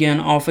on again,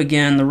 off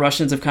again. The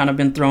Russians have kind of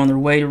been throwing their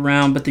weight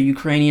around, but the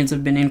Ukrainians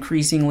have been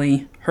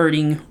increasingly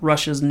hurting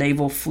Russia's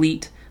naval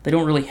fleet. They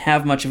don't really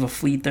have much of a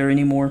fleet there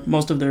anymore.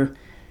 Most of their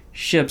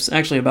ships,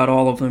 actually about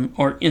all of them,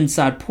 are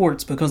inside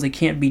ports because they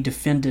can't be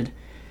defended.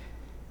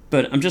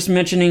 But I'm just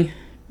mentioning,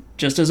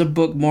 just as a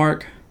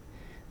bookmark,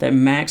 that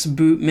Max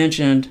Boot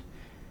mentioned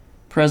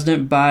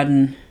President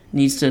Biden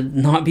needs to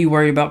not be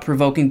worried about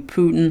provoking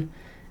Putin,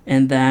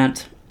 and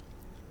that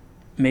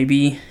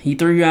maybe he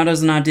threw you out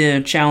as an idea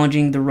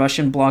challenging the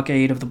Russian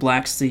blockade of the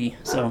Black Sea.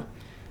 So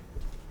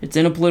it's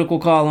in a political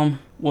column.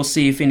 We'll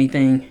see if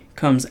anything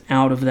comes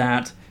out of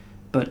that.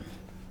 But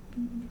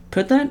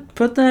put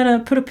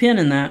a pin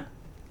in that,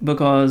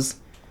 because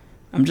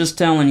I'm just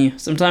telling you,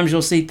 sometimes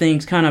you'll see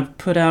things kind of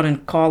put out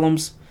in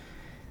columns,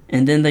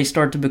 and then they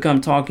start to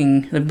become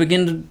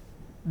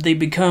they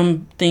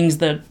become things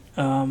that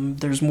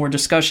there's more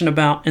discussion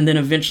about, and then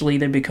eventually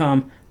they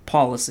become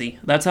policy.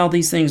 That's how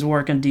these things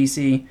work in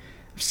DC.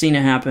 I've seen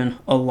it happen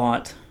a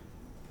lot.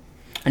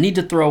 I need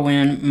to throw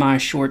in my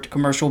short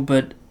commercial,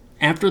 but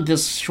after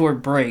this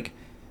short break,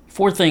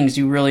 4 things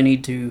you really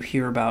need to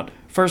hear about.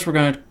 First, we're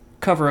going to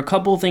cover a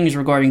couple of things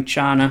regarding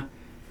China.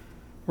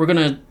 We're going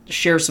to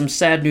share some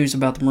sad news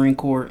about the Marine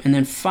Corps. And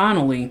then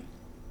finally,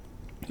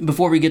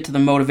 before we get to the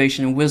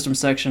motivation and wisdom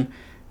section,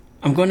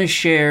 I'm going to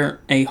share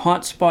a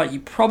hot spot you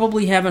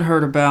probably haven't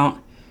heard about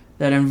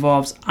that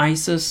involves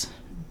ISIS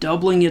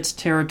doubling its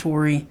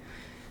territory.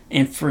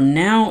 And for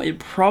now, it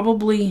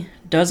probably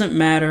doesn't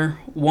matter,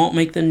 won't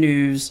make the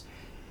news,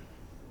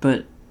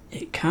 but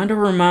it kind of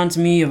reminds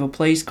me of a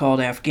place called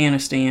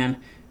Afghanistan,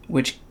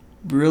 which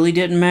really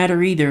didn't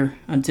matter either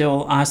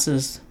until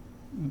ISIS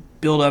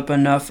built up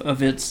enough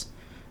of its,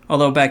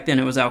 although back then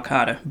it was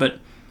Al-Qaeda, but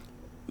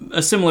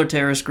a similar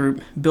terrorist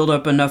group built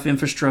up enough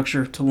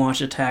infrastructure to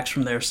launch attacks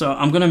from there. So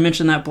I'm going to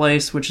mention that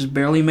place, which has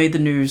barely made the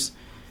news.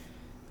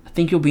 I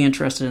think you'll be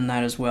interested in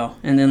that as well.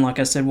 And then, like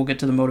I said, we'll get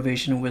to the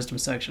motivation and wisdom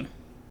section.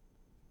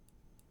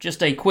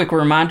 Just a quick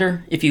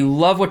reminder, if you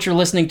love what you're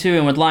listening to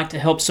and would like to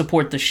help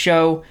support the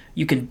show,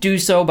 you can do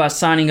so by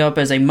signing up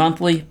as a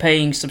monthly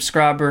paying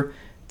subscriber.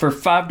 For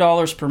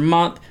 $5 per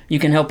month, you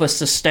can help us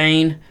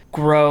sustain,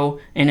 grow,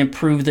 and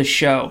improve the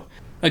show.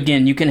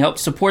 Again, you can help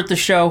support the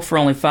show for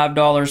only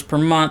 $5 per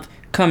month.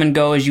 Come and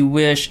go as you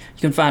wish.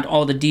 You can find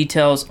all the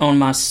details on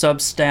my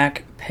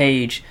Substack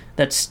page.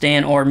 That's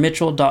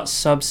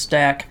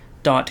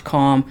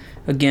stanrmitchell.substack.com.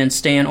 Again,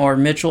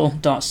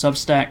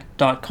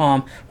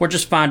 stanrmitchell.substack.com, or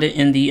just find it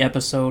in the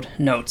episode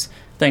notes.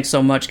 Thanks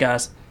so much,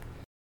 guys.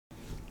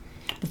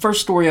 The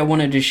first story I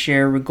wanted to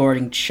share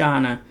regarding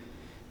China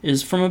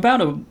is from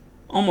about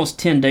almost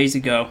 10 days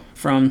ago.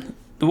 From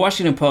the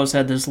Washington Post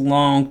had this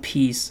long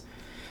piece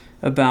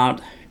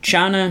about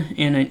China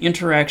and an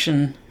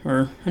interaction,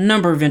 or a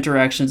number of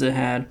interactions it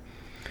had,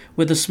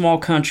 with the small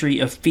country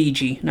of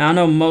Fiji. Now, I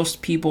know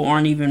most people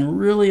aren't even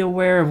really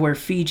aware of where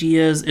Fiji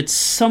is. It's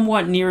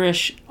somewhat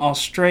nearish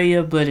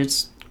Australia, but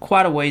it's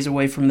quite a ways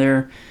away from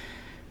there.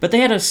 But they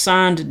had a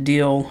signed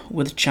deal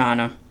with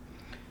China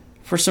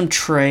for some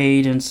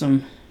trade and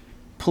some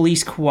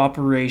police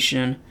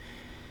cooperation.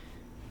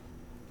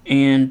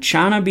 And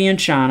China, being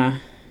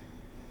China,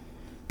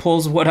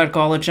 pulls what I'd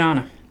call a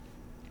China.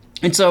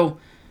 And so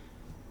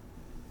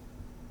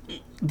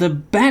the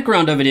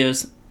background of it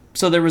is,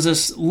 so there was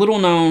this little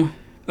known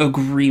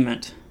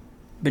agreement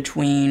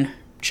between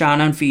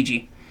China and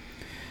Fiji.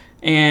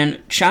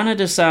 And China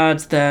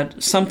decides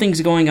that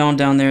something's going on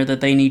down there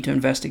that they need to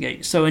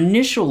investigate. So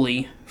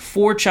initially,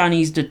 4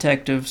 Chinese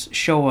detectives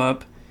show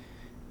up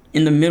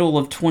in the middle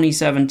of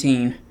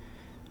 2017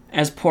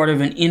 as part of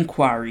an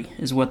inquiry,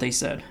 is what they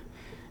said.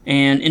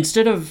 And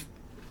instead of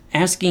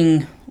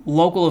asking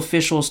local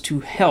officials to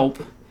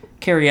help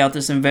carry out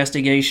this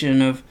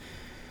investigation of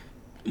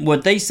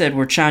what they said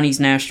were Chinese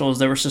nationals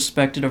that were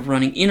suspected of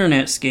running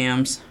internet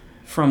scams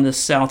from the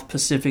South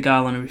Pacific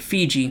island of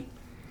Fiji,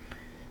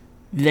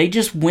 they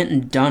just went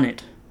and done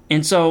it.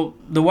 And so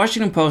the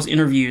Washington Post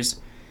interviews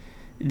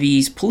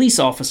these police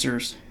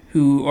officers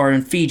who are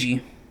in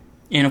Fiji,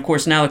 and of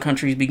course now the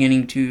country is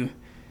beginning to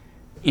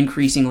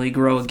increasingly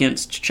grow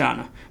against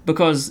China,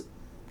 because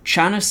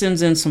China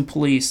sends in some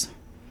police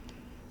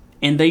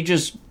and they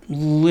just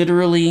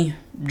literally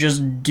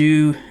just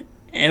do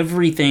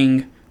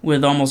everything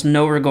with almost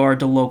no regard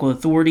to local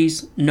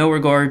authorities, no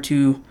regard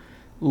to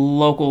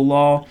local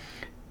law.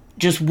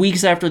 Just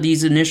weeks after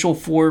these initial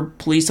 4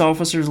 police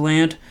officers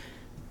land,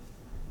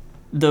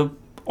 the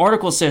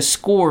article says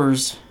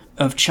scores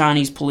of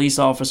Chinese police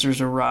officers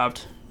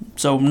arrived.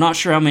 So I'm not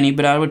sure how many,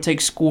 but I would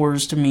take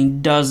scores to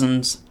mean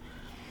dozens.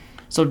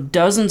 So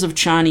dozens of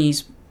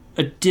Chinese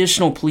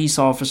additional police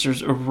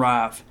officers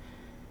arrive.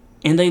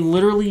 And they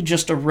literally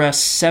just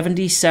arrest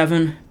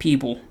 77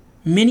 people,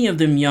 many of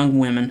them young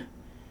women.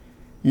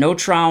 No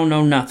trial,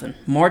 no nothing.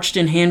 Marched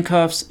in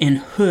handcuffs and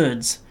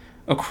hoods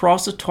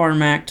across the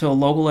tarmac to a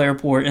local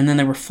airport, and then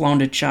they were flown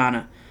to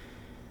China.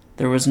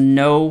 There was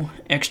no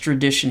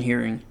extradition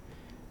hearing,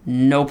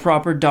 no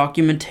proper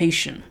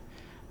documentation.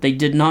 They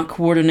did not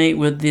coordinate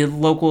with the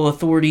local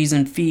authorities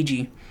in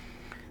Fiji.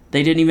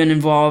 They didn't even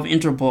involve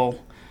Interpol.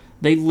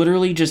 They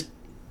literally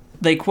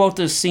they quote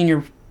this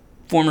senior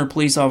former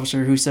police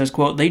officer who says,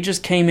 quote, "They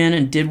just came in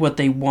and did what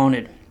they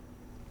wanted."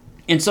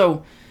 And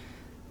so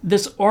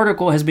this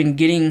article has been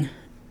getting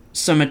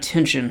some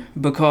attention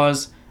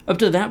because up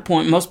to that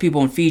point, most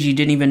people in Fiji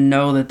didn't even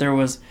know that there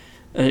was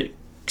a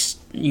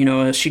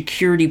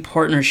security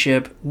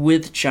partnership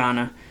with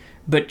China.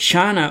 But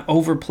China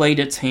overplayed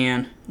its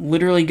hand,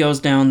 literally goes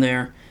down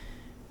there,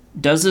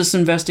 does this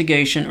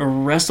investigation,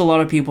 arrests a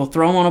lot of people,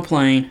 throw them on a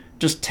plane,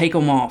 just take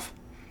them off.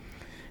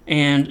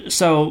 And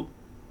so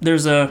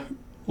there's a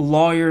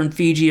lawyer in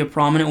Fiji, a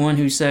prominent one,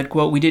 who said,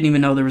 quote, "We didn't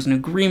even know there was an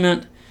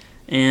agreement,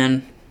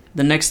 and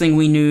the next thing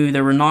we knew,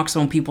 there were knocks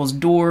on people's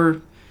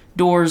door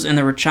doors, and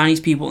there were Chinese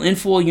people in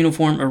full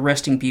uniform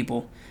arresting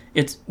people.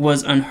 It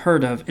was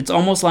unheard of. It's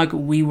almost like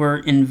we were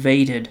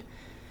invaded.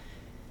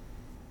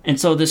 And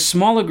so this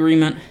small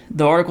agreement,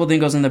 the article then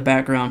goes in the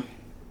background.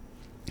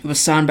 It was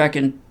signed back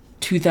in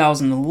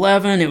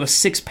 2011. It was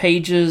 6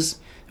 pages.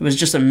 It was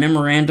just a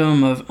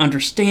memorandum of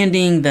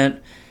understanding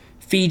that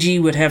Fiji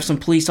would have some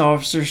police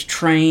officers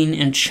train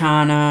in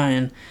China,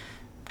 and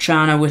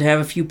China would have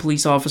a few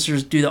police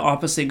officers do the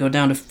opposite, go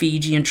down to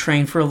Fiji and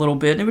train for a little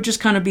bit. And it would just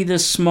kind of be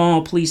this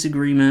small police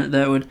agreement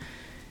that would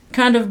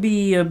kind of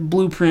be a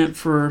blueprint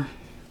for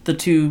the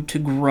two to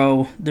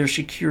grow their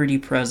security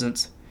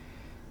presence.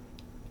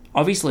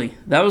 Obviously,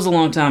 that was a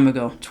long time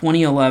ago,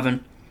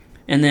 2011.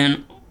 And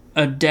then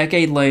a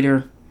decade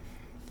later,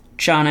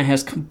 China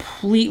has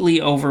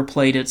completely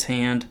overplayed its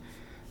hand.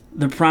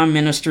 The prime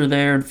minister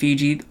there in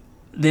Fiji,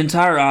 the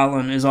entire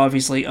island is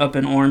obviously up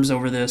in arms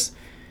over this,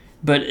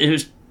 but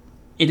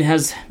it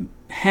has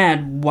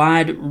had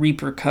wide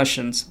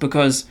repercussions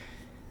because,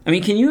 I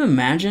mean, can you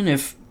imagine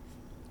if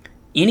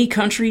any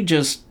country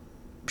just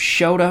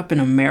showed up in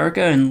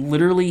America and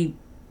literally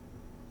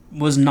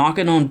was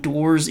knocking on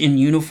doors in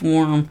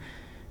uniform?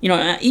 You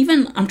know,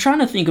 even, I'm trying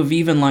to think of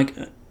even like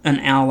an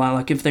ally,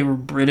 like if they were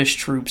British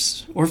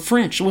troops or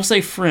French, we'll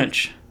say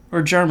French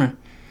or German.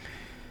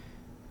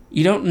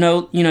 You don't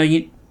know, you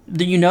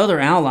know they're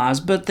allies,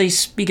 but they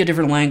speak a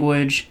different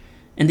language,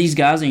 and these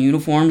guys in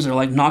uniforms are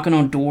like knocking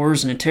on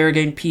doors and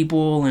interrogating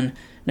people, and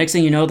next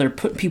thing you know, they're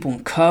putting people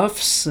in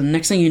cuffs, and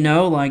next thing you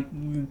know,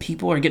 like,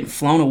 people are getting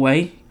flown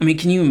away. I mean,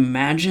 can you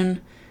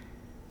imagine?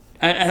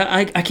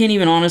 I can't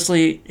even,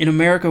 honestly. In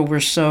America, we're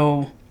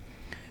so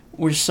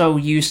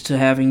used to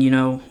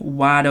having,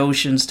 wide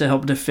oceans to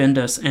help defend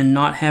us and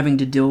not having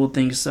to deal with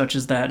things such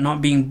as that,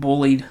 not being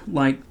bullied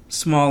like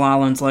small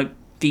islands like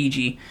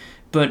Fiji.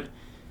 But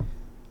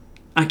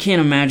I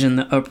can't imagine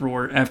the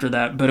uproar after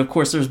that. But of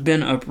course, there's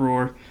been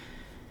uproar,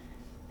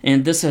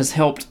 and this has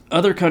helped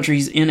other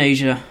countries in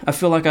Asia. I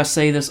feel like I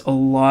say this a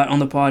lot on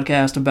the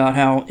podcast about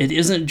how it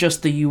isn't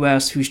just the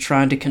U.S. who's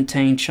trying to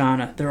contain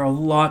China. There are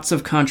lots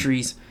of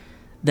countries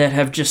that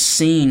have just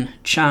seen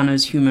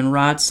China's human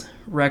rights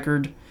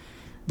record.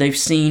 They've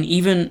seen,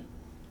 even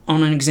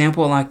on an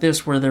example like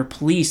this, where their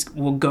police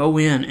will go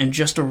in and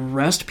just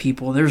arrest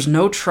people. There's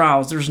no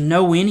trials. There's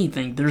no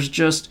anything. There's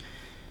just,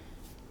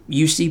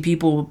 you see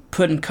people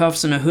put in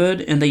cuffs and a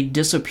hood and they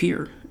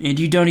disappear. And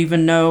you don't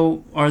even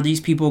know, are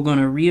these people going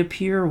to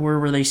reappear? Where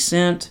were they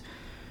sent?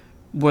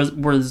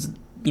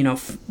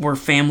 Were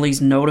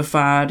families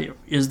notified?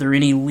 Is there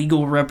any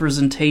legal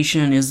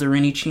representation? Is there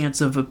any chance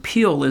of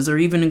appeal? Is there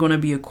even going to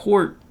be a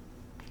court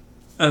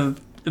of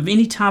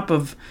any type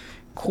of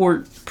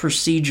court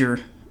procedure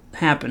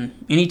happen?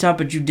 Any type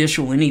of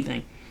judicial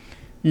anything?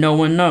 No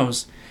one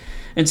knows.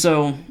 And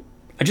so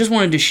I just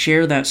wanted to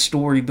share that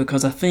story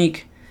because I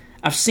think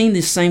I've seen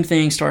the same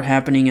thing start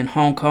happening in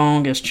Hong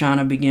Kong as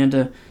China began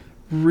to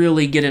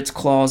really get its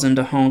claws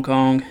into Hong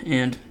Kong,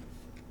 and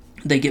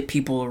they get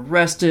people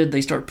arrested.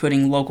 They start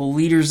putting local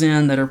leaders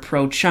in that are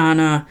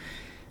pro-China,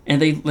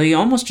 and they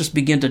almost just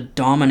begin to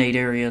dominate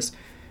areas.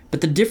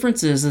 But the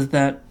difference is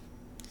that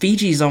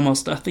Fiji's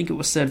almost, I think it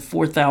was said,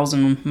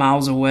 4,000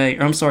 miles away.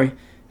 Or I'm sorry,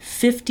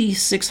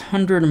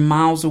 5,600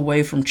 miles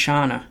away from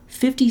China.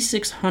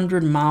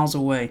 5,600 miles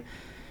away.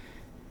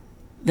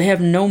 They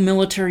have no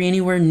military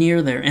anywhere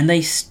near there, and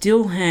they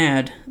still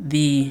had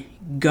the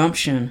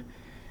gumption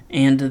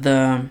and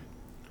the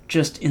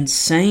just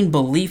insane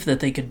belief that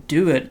they could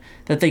do it,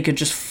 that they could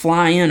just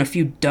fly in a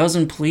few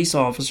dozen police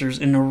officers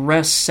and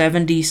arrest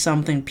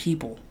 70-something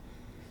people.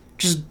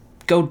 Just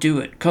go do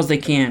it, because they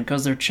can,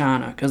 because they're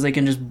China, because they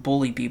can just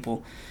bully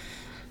people.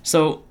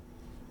 So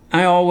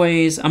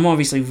I'm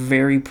obviously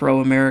very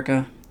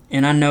pro-America,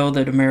 and I know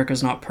that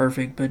America's not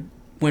perfect, but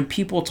when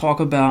people talk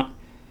about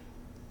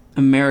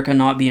America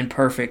not being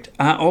perfect,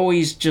 I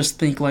always just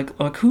think like,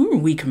 who are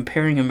we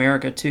comparing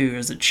America to?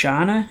 Is it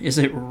China? Is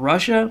it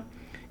Russia?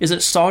 Is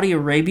it Saudi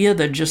Arabia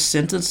that just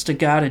sentenced a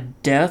guy to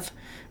death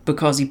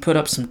because he put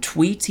up some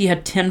tweets? He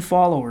had 10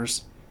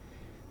 followers.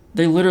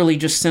 They literally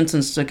just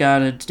sentenced a guy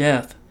to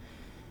death.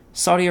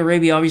 Saudi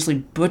Arabia obviously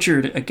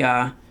butchered a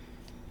guy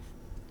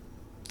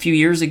a few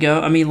years ago.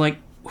 I mean, like,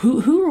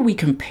 who are we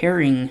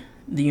comparing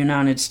the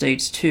United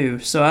States to?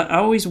 So I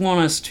always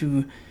want us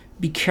to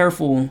be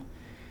careful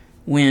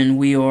when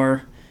we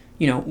are,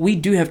 we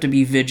do have to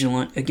be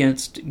vigilant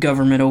against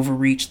government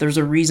overreach. There's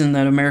a reason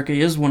that America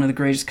is one of the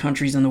greatest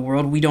countries in the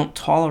world. We don't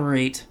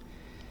tolerate,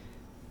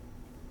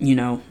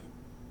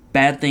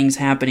 bad things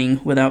happening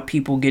without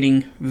people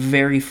getting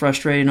very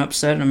frustrated and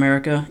upset in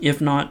America.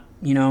 If not,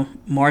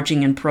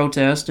 marching in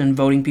protest and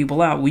voting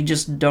people out. We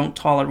just don't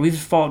tolerate. We've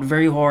fought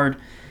very hard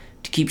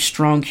to keep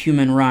strong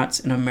human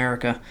rights in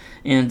America.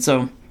 And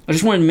so I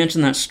just wanted to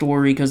mention that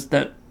story because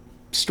that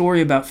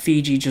story about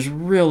Fiji just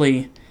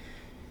really,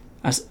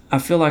 I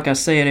feel like I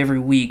say it every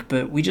week,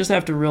 but we just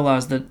have to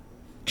realize that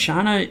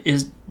China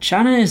is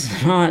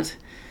not,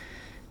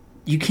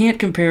 you can't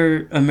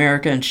compare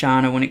America and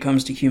China when it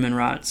comes to human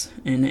rights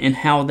and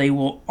how they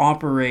will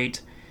operate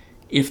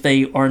if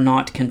they are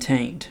not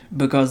contained,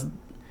 because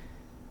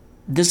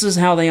This is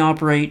how they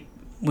operate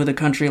with a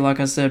country, like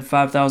I said,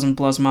 5,000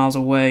 plus miles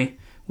away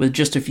with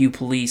just a few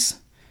police.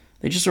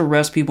 They just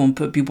arrest people and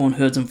put people in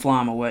hoods and fly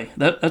them away.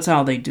 That's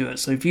how they do it.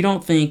 So if you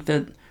don't think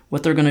that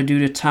what they're going to do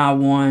to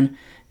Taiwan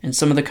and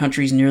some of the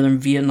countries near them,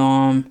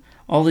 Vietnam,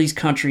 all these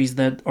countries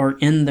that are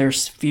in their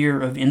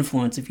sphere of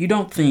influence, if you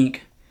don't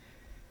think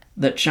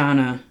that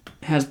China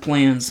has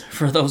plans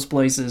for those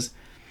places,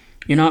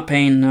 you're not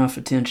paying enough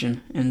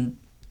attention. And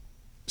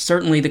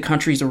certainly the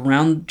countries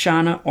around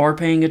China are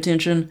paying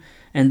attention,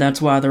 and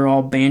that's why they're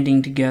all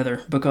banding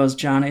together, because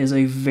China is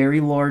a very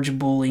large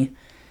bully,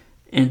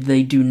 and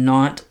they do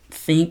not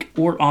think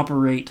or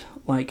operate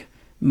like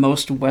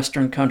most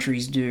Western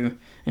countries do.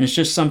 And it's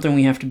just something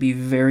we have to be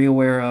very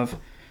aware of,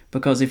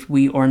 because if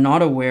we are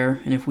not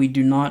aware, and if we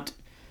do not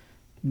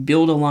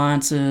build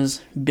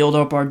alliances, build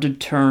up our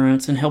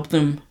deterrence, and help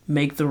them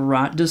make the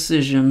right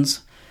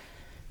decisions,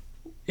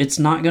 it's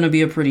not going to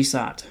be a pretty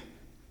sight.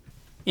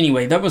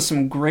 Anyway, that was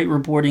some great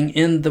reporting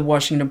in the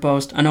Washington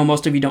Post. I know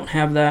most of you don't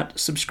have that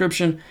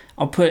subscription.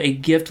 I'll put a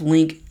gift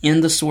link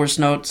in the source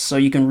notes so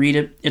you can read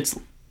it. It's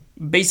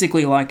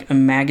basically like a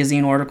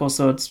magazine article,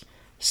 so it's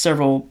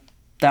several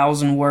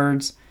thousand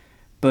words,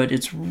 but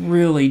it's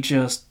really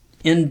just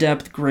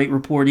in-depth, great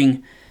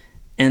reporting.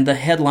 And the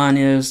headline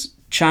is,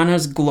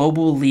 China's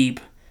Global Leap.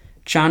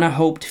 China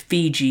hoped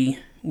Fiji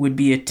would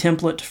be a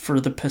template for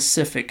the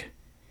Pacific.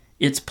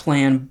 Its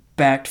plan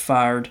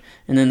backfired.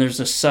 And then there's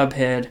a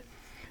subhead.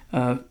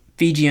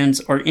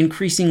 Fijians are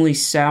increasingly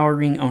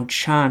souring on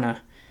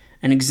China,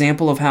 an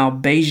example of how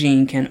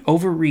Beijing can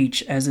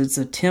overreach as it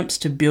attempts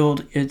to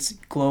build its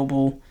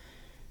global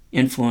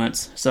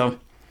influence. So,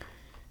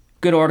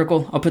 good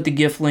article. I'll put the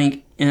gift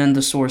link in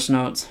the source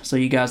notes so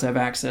you guys have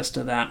access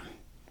to that.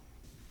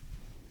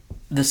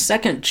 The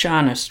second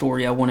China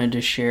story I wanted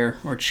to share,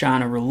 or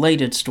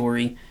China-related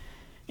story,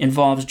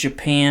 involves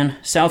Japan,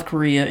 South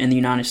Korea, and the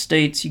United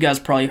States. You guys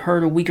probably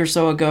heard a week or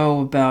so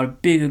ago about a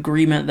big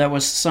agreement that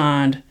was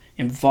signed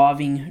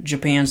involving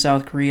Japan,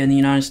 South Korea, and the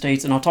United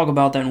States, and I'll talk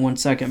about that in 1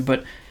 second.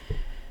 But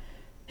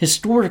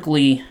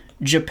historically,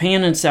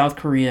 Japan and South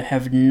Korea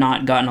have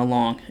not gotten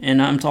along,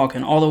 and I'm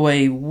talking all the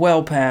way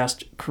well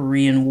past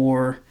Korean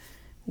War,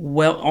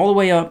 well all the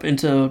way up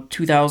until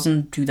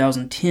 2000,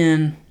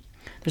 2010.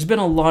 There's been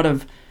a lot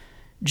of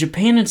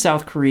Japan and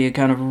South Korea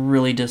kind of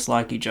really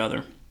dislike each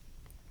other.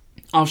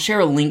 I'll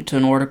share a link to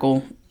an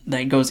article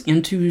that goes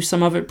into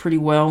some of it pretty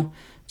well.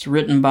 It's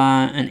written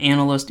by an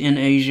analyst in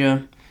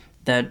Asia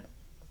that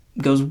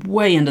goes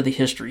way into the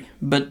history.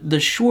 But the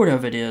short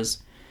of it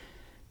is,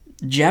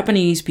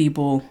 Japanese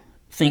people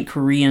think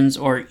Koreans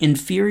are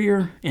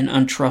inferior and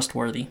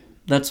untrustworthy.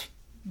 That's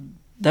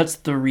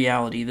the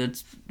reality.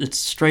 It's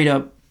straight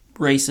up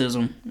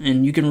racism.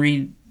 And you can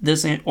read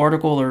this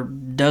article or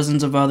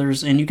dozens of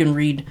others, and you can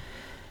read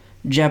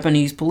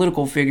Japanese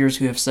political figures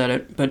who have said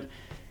it. But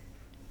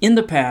in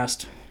the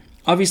past,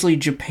 obviously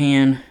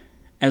Japan,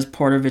 as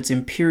part of its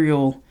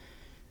imperial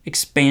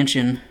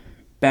expansion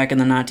back in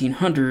the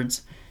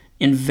 1900s,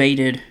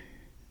 invaded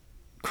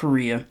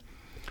Korea.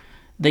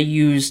 They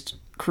used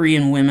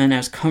Korean women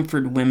as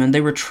comfort women.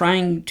 They were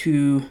trying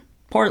to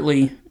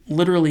partly,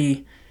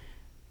 literally,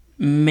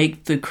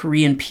 make the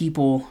Korean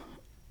people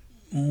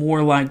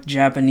more like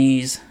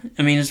Japanese.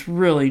 I mean, it's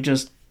really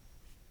just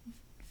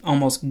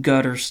almost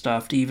gutter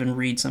stuff to even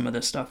read some of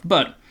this stuff.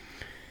 But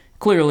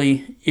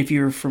clearly, if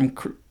you're from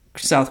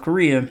South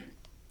Korea,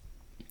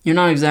 you're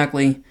not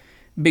exactly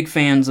big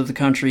fans of the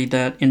country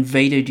that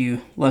invaded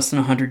you less than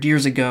 100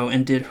 years ago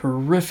and did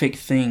horrific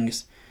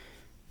things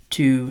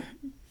to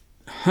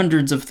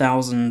hundreds of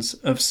thousands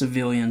of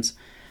civilians.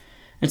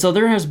 And so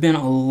there has been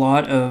a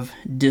lot of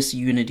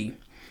disunity.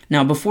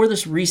 Now, before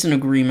this recent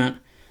agreement,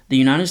 the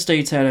United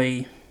States had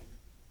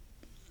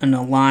an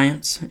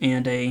alliance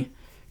and a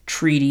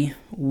treaty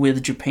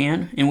with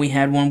Japan, and we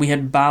had one. We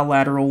had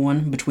bilateral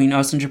one between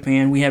us and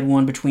Japan. We had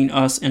one between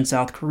us and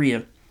South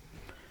Korea.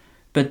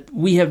 But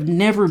we have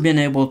never been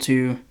able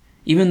to,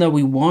 even though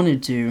we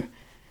wanted to,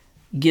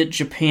 get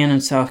Japan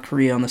and South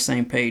Korea on the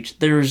same page.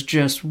 There's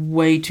just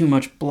way too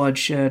much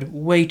bloodshed,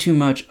 way too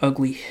much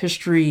ugly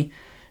history.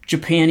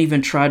 Japan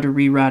even tried to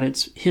rewrite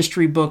its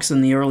history books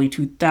in the early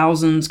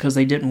 2000s because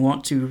they didn't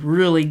want to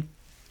really,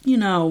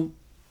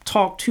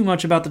 talk too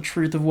much about the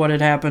truth of what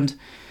had happened.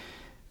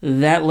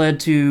 That led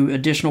to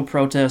additional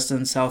protests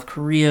in South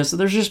Korea. So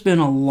there's just been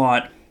a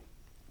lot.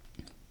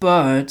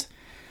 But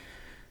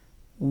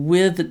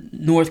with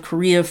North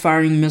Korea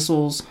firing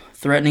missiles,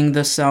 threatening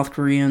the South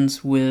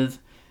Koreans, with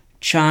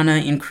China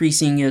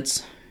increasing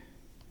its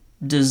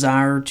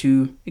desire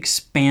to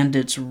expand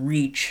its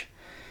reach,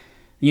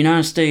 the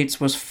United States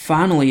was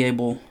finally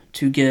able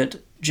to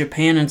get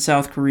Japan and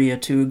South Korea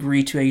to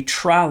agree to a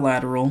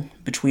trilateral,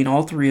 between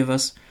all three of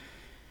us,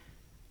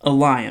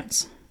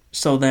 alliance,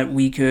 so that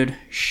we could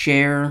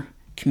share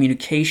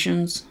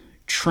communications,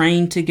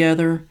 train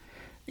together,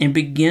 and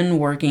begin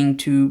working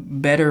to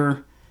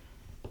better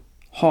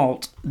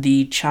halt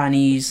the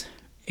Chinese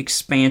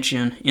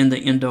expansion in the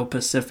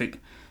Indo-Pacific.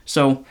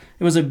 So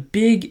it was a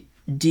big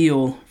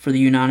deal for the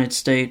United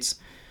States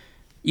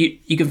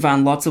You can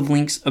find lots of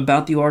links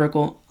about the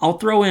article. I'll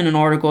throw in an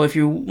article if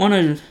you want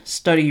to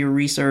study your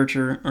research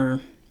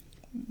or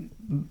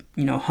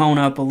hone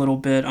up a little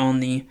bit on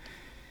the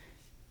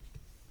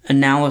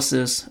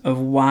analysis of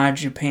why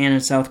Japan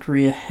and South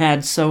Korea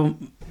had so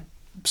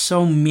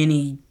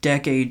many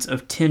decades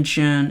of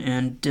tension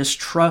and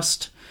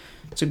distrust.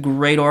 It's a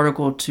great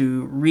article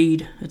to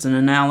read. It's an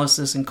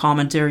analysis and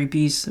commentary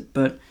piece,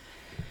 but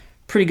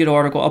pretty good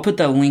article. I'll put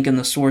that link in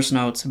the source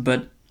notes,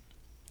 but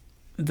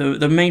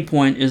the main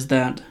point is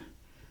that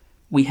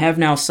we have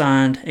now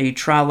signed a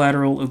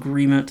trilateral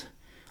agreement.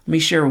 Let me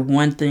share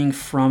one thing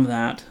from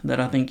that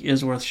I think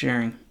is worth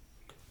sharing.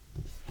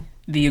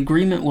 The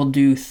agreement will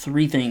do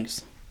three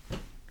things.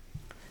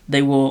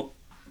 They will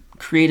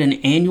create an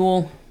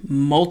annual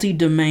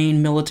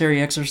multi-domain military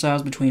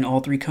exercise between all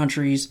three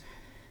countries.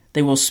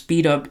 They will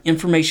speed up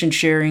information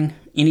sharing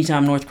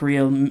anytime North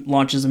Korea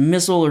launches a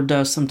missile or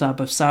does some type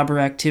of cyber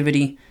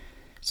activity.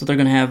 So they're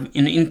going to have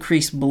an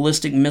increased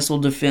ballistic missile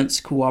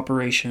defense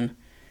cooperation.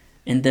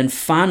 And then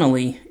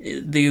finally,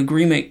 the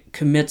agreement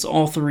commits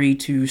all three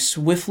to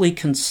swiftly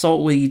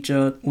consult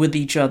with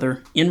each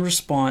other in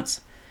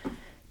response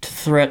to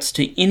threats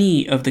to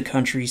any of the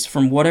countries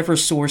from whatever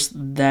source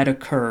that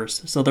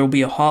occurs. So there will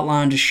be a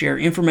hotline to share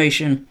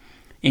information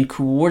and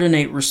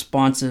coordinate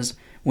responses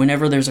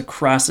whenever there's a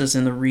crisis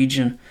in the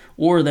region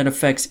or that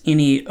affects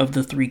any of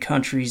the three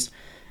countries.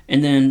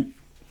 And then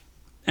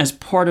as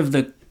part of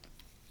the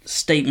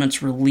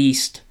statements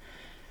released,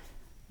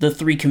 the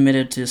three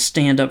committed to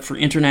stand up for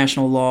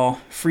international law,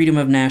 freedom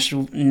of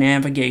national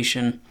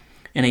navigation,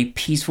 and a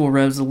peaceful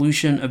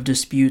resolution of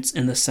disputes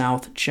in the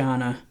South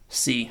China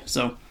Sea.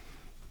 So,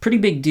 pretty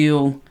big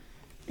deal.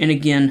 And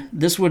again,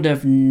 this would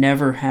have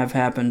never have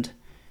happened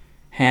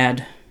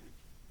had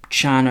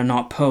China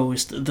not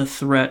posed the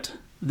threat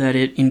that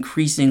it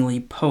increasingly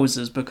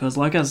poses. Because,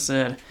 like I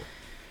said,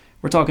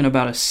 we're talking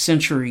about a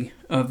century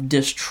of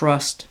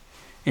distrust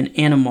and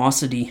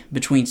animosity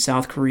between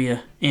South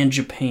Korea and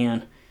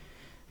Japan.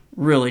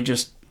 Really,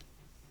 just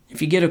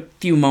if you get a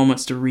few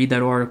moments to read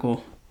that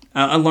article,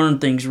 I learned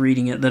things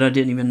reading it that I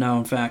didn't even know.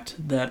 In fact,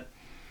 that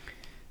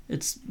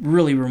it's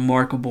really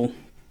remarkable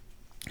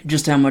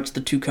just how much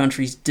the two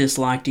countries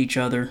disliked each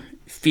other,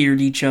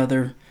 feared each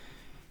other,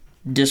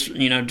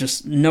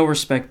 just no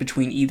respect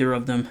between either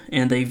of them,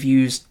 and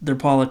their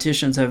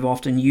politicians have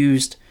often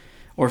used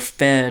or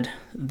fed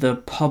the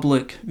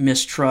public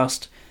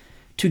mistrust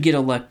to get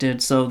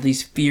elected. So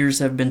these fears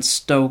have been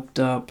stoked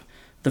up,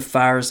 the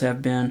fires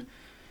have been,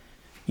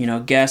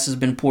 gas has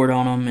been poured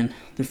on them, and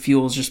the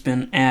fuel's just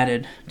been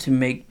added to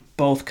make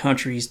both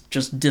countries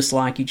just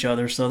dislike each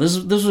other. So this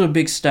was a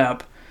big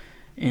step,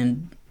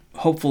 and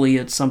hopefully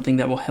it's something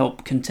that will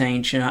help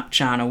contain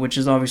China, which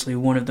is obviously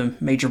one of the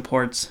major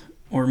parts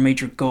or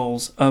major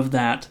goals of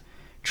that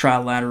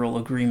trilateral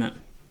agreement.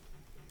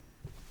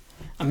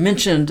 I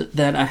mentioned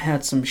that I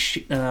had some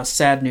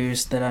sad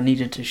news that I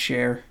needed to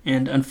share,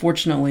 and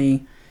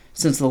unfortunately,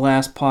 since the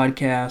last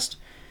podcast,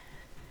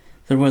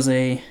 there was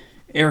a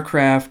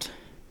aircraft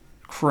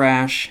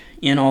crash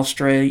in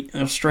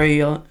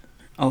Australia.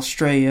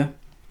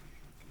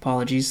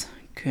 Apologies,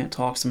 can't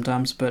talk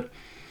sometimes, but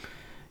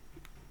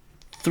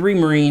 3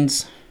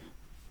 Marines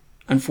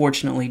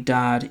unfortunately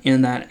died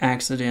in that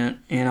accident,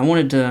 and I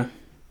wanted to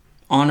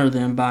honor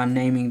them by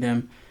naming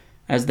them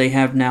as they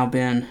have now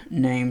been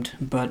named.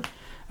 But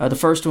the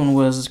first one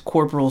was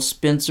Corporal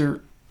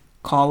Spencer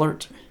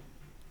Collart.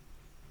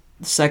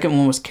 The second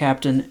one was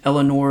Captain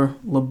Eleanor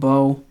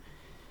LeBeau.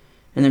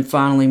 And then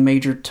finally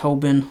Major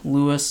Tobin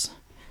Lewis.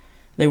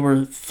 They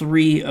were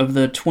 3 of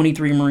the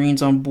 23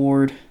 Marines on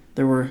board.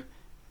 There were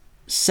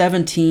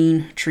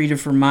 17 treated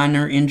for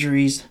minor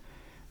injuries.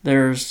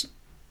 There's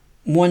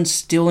 1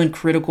 still in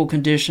critical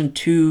condition,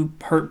 2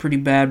 hurt pretty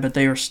bad, but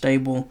they are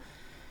stable.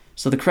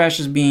 So the crash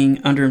is being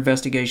under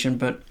investigation,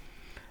 but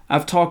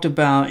I've talked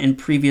about in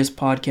previous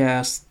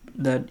podcasts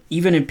that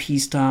even in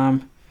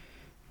peacetime,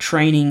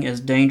 training is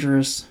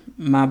dangerous.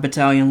 My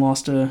battalion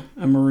lost a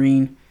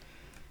Marine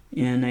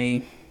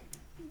in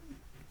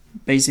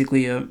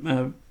basically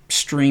a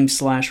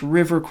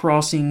stream/river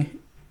crossing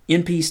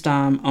in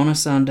peacetime on a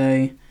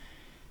Sunday.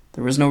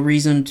 There was no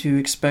reason to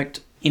expect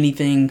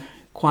anything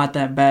quite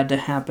that bad to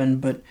happen,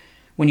 but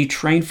when you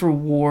train for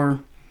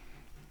war,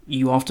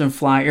 you often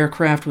fly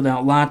aircraft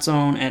without lights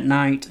on at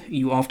night.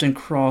 You often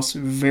cross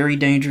very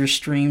dangerous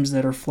streams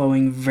that are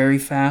flowing very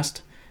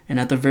fast and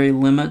at the very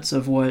limits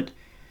of what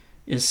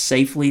is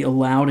safely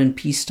allowed in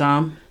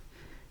peacetime.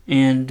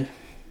 And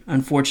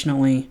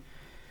unfortunately,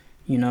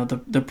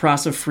 the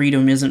price of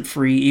freedom isn't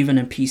free even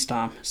in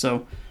peacetime.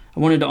 So I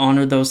wanted to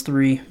honor those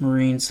 3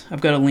 Marines.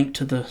 I've got a link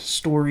to the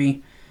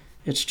story.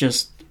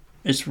 It's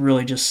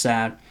really just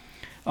sad.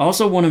 I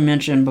also want to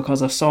mention,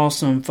 because I saw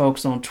some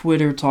folks on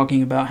Twitter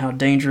talking about how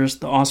dangerous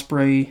the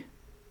Osprey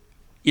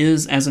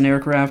is as an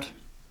aircraft.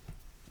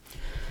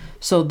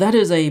 So that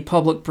is a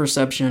public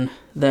perception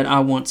that I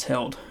once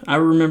held. I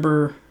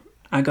remember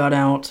I got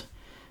out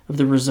of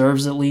the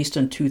reserves, at least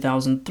in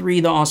 2003,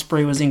 the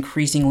Osprey was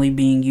increasingly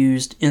being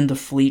used in the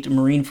fleet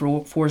Marine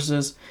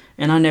forces,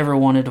 and I never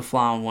wanted to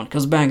fly on one,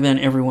 because back then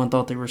everyone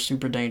thought they were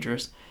super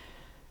dangerous.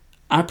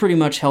 I pretty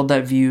much held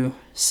that view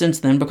since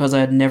then because I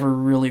had never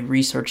really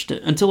researched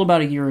it until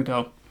about a year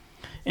ago.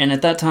 And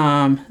at that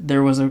time,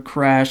 there was a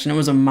crash, and it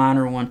was a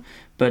minor one,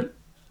 but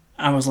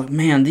I was like,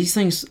 man, these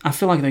things, I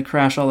feel like they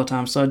crash all the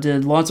time. So I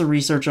did lots of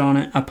research on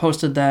it. I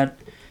posted that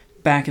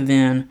back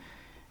then,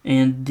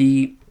 and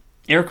the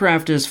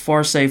aircraft is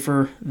far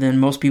safer than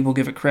most people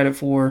give it credit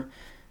for.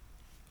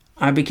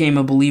 I became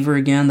a believer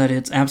again that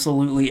it's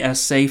absolutely as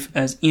safe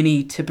as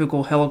any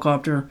typical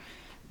helicopter,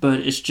 but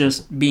it's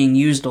just being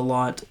used a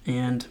lot,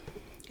 and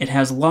it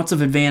has lots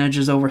of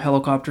advantages over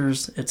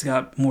helicopters. It's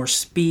got more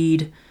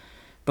speed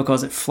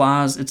because it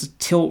flies. It's a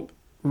tilt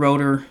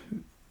rotor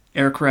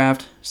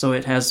aircraft, so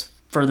it has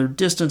further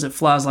distance. It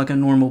flies like a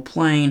normal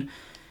plane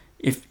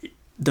if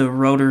the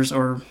rotors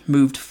are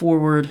moved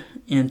forward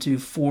into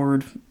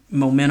forward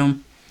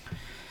momentum.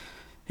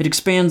 It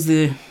expands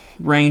the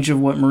range of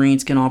what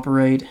Marines can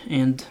operate,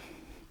 and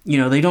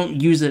they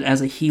don't use it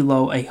as a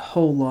helo a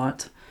whole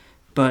lot,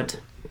 but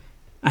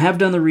I have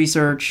done the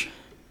research.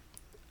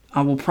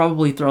 I will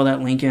probably throw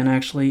that link in,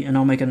 actually, and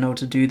I'll make a note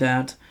to do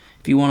that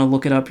if you want to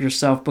look it up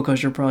yourself,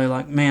 because you're probably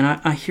like, man,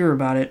 I hear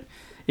about it.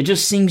 It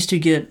just seems to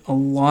get a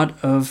lot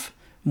of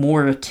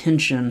more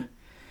attention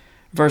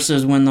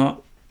versus when the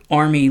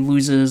Army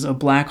loses a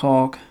Black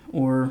Hawk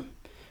or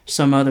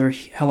some other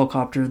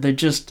helicopter.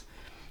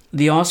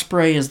 The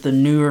Osprey is the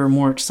newer,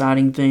 more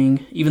exciting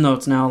thing, even though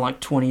it's now like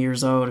 20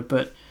 years old,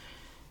 but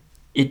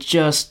it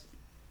just,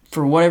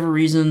 for whatever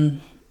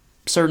reason,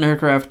 certain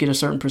aircraft get a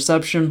certain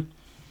perception,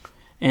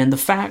 and the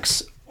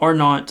facts are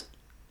not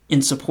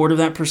in support of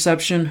that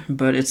perception,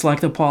 but it's like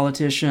the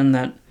politician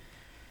that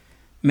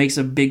makes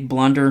a big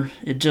blunder.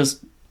 It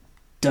just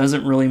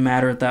doesn't really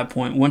matter at that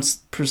point. Once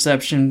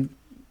perception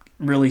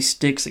really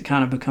sticks, it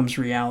kind of becomes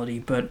reality.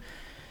 But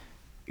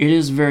it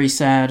is very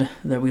sad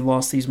that we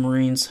lost these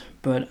Marines,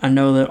 but I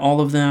know that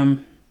all of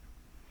them,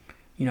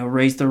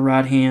 raised their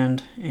right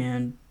hand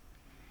and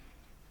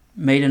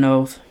made an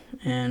oath,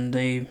 and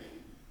they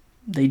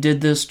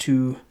did this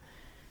to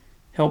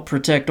help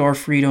protect our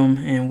freedom,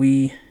 and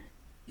we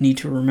need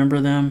to remember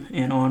them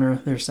and honor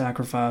their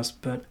sacrifice.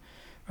 But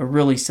a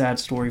really sad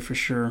story for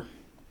sure.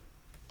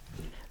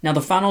 Now,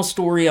 the final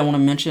story I want to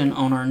mention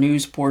on our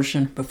news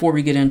portion before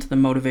we get into the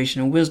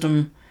motivation and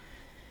wisdom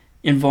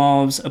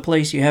involves a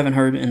place you haven't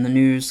heard in the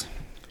news.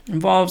 It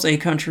involves a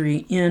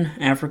country in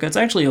Africa. It's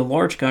actually a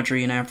large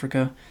country in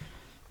Africa.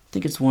 I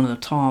think it's one of the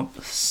top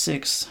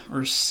 6th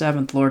or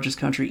 7th largest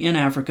country in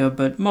Africa,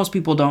 but most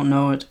people don't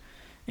know it,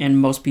 and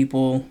most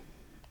people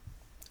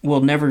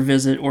will never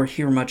visit or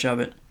hear much of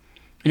it.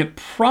 And it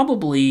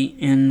probably,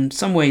 in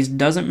some ways,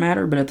 doesn't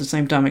matter, but at the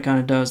same time, it kind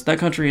of does. That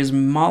country is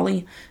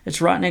Mali. It's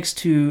right next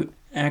to,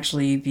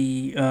 actually,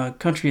 the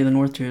country of the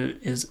north to it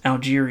is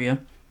Algeria.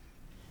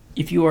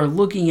 If you are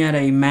looking at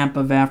a map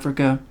of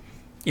Africa,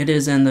 it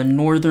is in the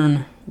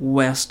northern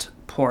west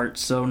part,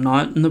 so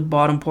not in the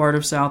bottom part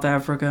of South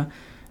Africa,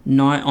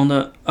 not on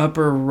the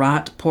upper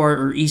right part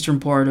or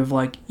eastern part of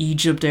like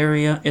Egypt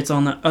area. It's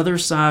on the other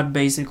side,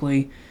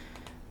 basically,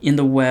 in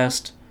the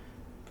west,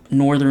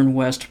 northern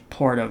west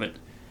part of it.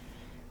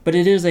 But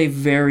it is a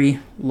very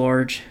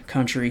large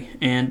country,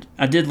 and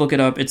I did look it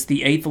up. It's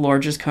the 8th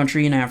largest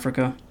country in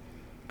Africa.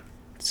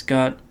 It's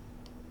got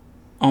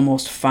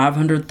almost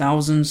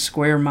 500,000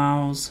 square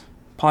miles,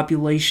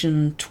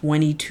 population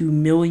 22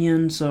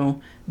 million, so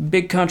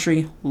big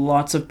country,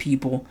 lots of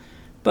people.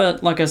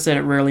 But like I said,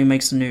 it rarely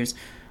makes the news.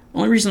 The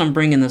only reason I'm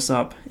bringing this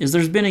up is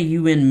there's been a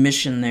UN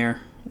mission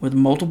there with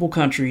multiple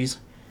countries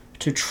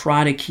to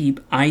try to keep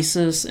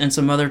ISIS and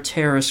some other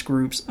terrorist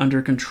groups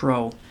under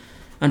control.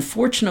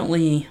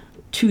 Unfortunately,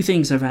 2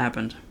 things have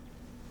happened.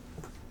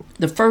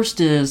 The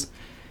first is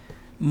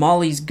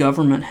Mali's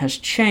government has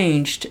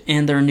changed,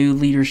 and their new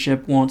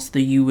leadership wants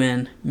the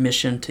UN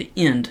mission to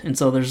end. And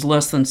so there's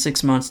less than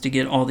 6 months to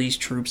get all these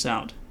troops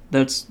out.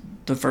 That's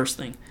the first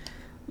thing.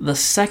 The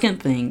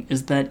second thing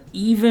is that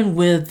even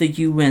with the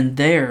UN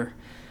there,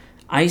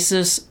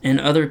 ISIS and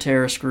other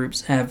terrorist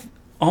groups have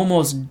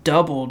almost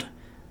doubled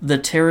the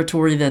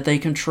territory that they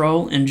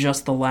control in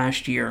just the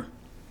last year.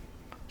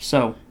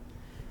 So,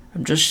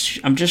 I'm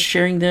just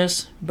sharing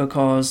this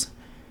because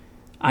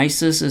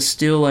ISIS is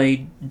still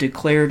a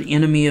declared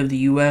enemy of the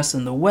U.S.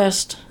 and the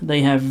West.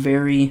 They have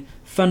very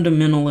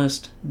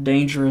fundamentalist,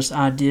 dangerous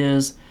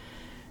ideas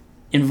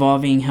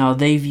involving how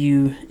they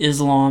view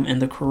Islam and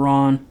the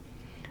Quran.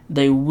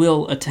 They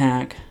will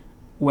attack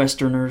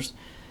Westerners.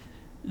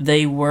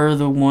 They were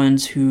the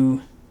ones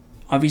who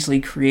obviously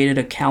created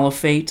a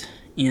caliphate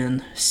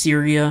in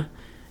Syria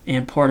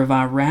and part of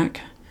Iraq.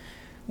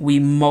 We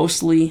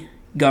mostly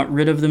got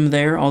rid of them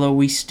there, although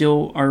we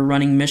still are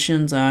running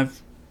missions.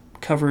 I've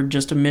covered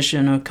just a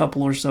mission a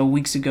couple or so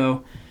weeks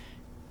ago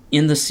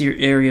in the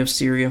area of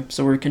Syria,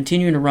 so we're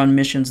continuing to run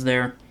missions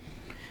there.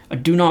 I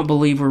do not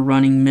believe we're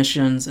running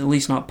missions, at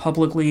least not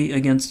publicly,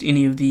 against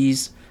any of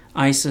these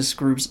ISIS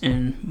groups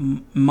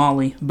in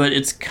Mali, but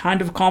it's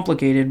kind of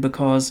complicated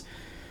because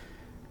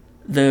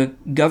the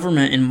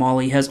government in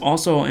Mali has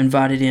also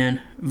invited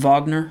in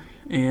Wagner,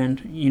 and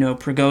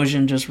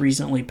Prigozhin just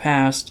recently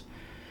passed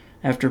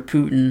after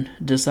Putin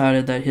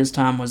decided that his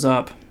time was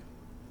up,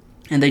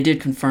 and they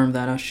did confirm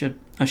that. I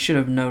should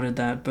have noted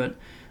that, but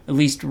at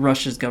least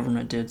Russia's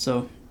government did.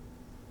 So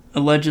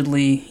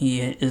allegedly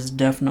he is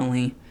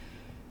definitely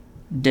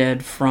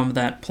dead from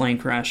that plane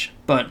crash,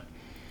 but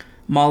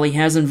Mali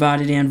has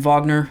invited in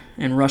Wagner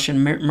and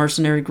Russian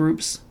mercenary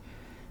groups.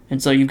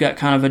 And so you've got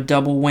kind of a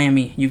double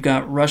whammy. You've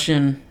got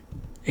Russian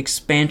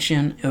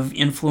expansion of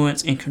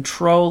influence and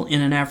control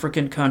in an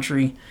African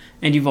country,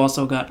 and you've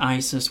also got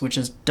ISIS, which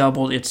has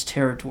doubled its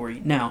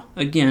territory. Now,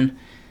 again,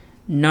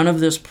 none of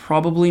this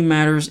probably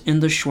matters in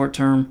the short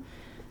term.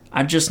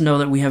 I just know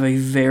that we have a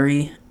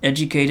very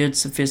educated,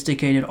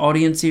 sophisticated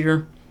audience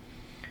here.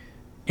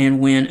 And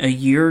when a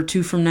year or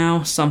two from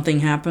now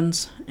something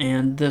happens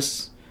and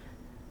this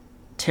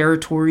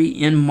territory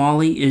in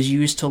Mali is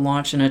used to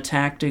launch an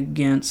attack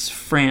against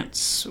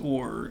France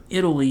or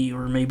Italy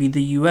or maybe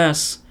the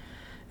US,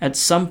 at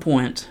some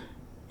point,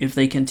 if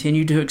they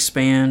continue to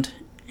expand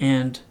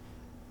and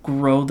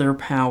grow their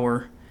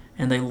power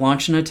and they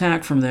launch an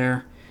attack from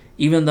there,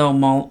 even though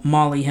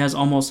Mali has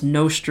almost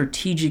no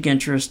strategic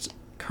interest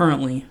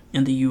currently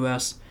in the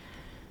US,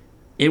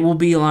 it will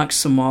be like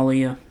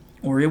Somalia,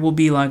 or it will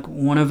be like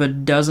one of a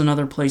dozen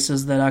other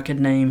places that I could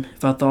name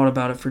if I thought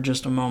about it for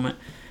just a moment,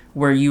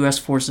 where U.S.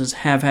 forces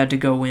have had to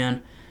go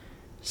in.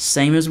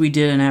 Same as we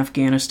did in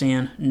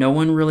Afghanistan. No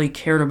one really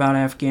cared about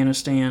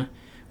Afghanistan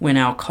when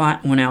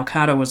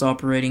Al-Qaeda was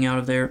operating out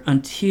of there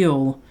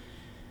until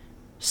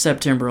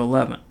September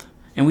 11th.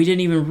 And we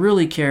didn't even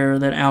really care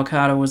that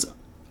Al-Qaeda was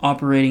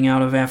operating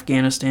out of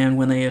Afghanistan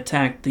when they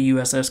attacked the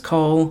USS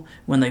Cole,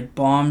 when they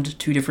bombed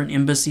 2 different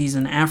embassies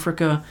in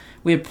Africa.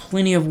 We had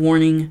plenty of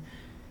warning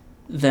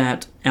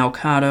that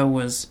Al-Qaeda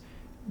was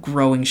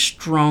growing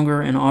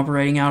stronger and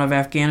operating out of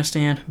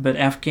Afghanistan, but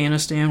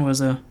Afghanistan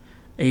was a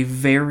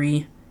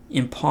very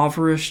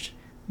impoverished,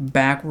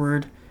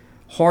 backward,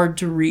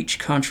 hard-to-reach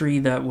country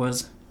that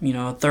was,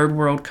 a third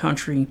world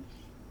country,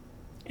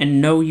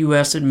 and no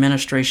U.S.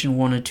 administration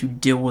wanted to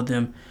deal with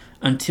them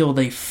until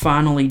they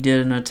finally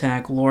did an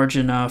attack large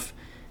enough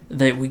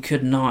that we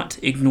could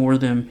not ignore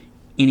them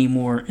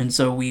anymore. And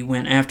so we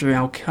went after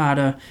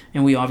Al-Qaeda,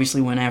 and we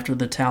obviously went after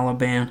the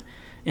Taliban.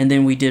 And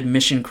then we did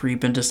mission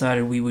creep and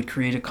decided we would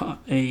create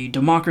a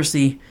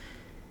democracy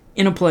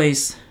in a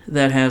place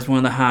that has one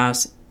of the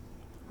highest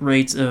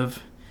rates of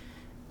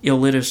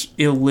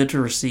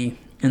illiteracy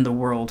in the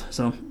world.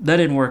 So that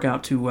didn't work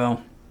out too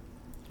well.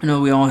 I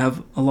know we all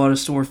have a lot of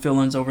sore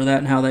feelings over that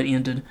and how that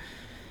ended.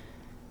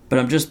 But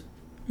I'm just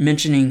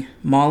mentioning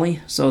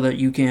Mali so that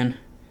you can,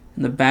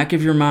 in the back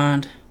of your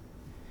mind,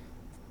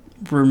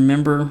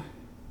 remember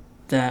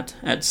that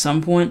at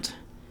some point,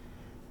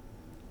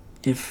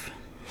 it's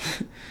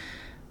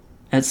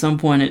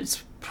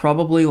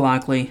probably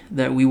likely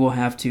that we will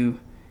have to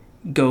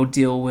go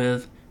deal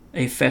with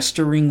a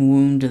festering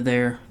wound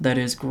there that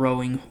is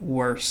growing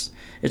worse.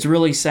 It's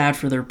really sad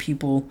for their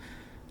people.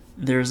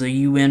 There's a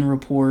UN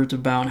report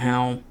about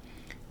how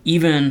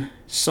even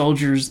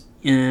soldiers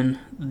in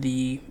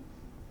the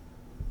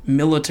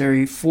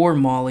military for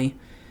Mali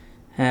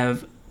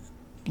have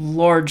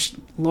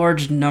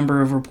large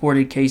number of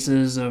reported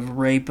cases of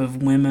rape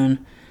of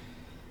women.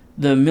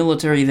 The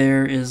military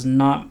there is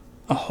not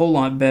a whole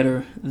lot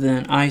better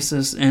than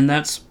ISIS, and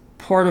that's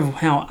part of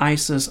how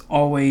ISIS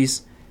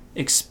always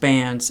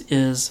expands.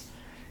 Is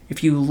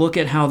if you look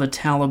at how the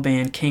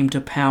Taliban came to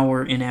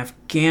power in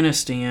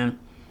Afghanistan,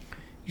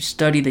 you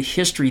study the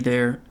history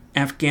there,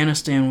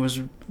 Afghanistan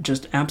was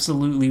just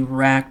absolutely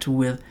racked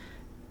with,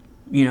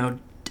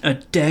 a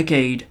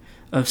decade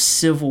of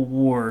civil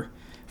war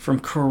from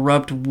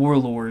corrupt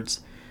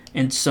warlords.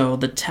 And so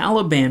the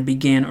Taliban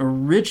began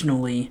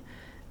originally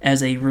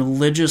as a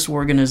religious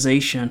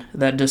organization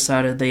that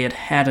decided they had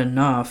had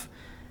enough.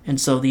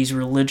 And so these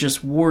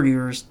religious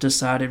warriors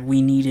decided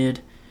we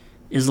needed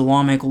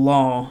Islamic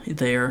law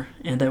there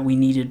and that we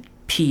needed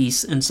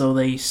peace. And so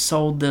they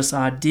sold this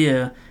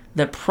idea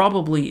that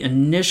probably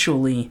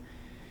initially,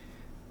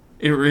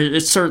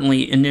 it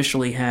certainly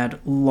initially had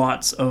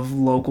lots of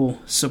local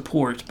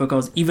support,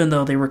 because even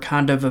though they were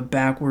kind of a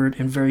backward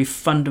and very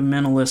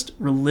fundamentalist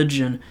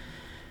religion,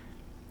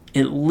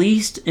 at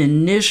least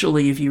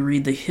initially, if you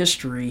read the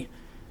history,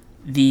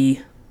 the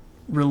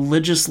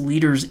religious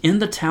leaders in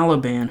the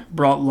Taliban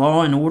brought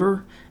law and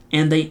order,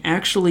 and they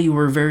actually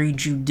were very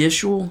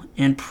judicial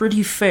and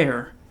pretty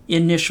fair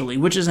initially,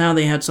 which is how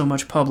they had so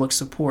much public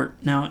support.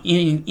 Now,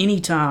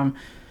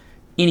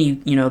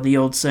 the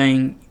old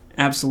saying,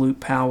 absolute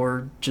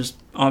power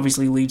just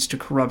obviously leads to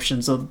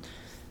corruption, so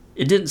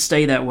it didn't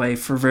stay that way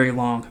for very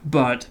long,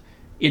 but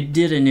it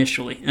did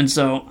initially. And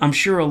so I'm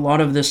sure a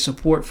lot of this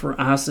support for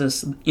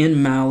ISIS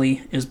in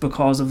Mali is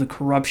because of the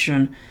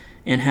corruption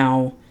and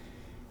how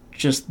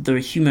just the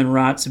human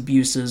rights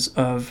abuses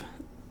of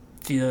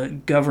the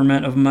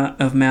government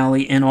of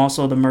Mali, and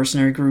also the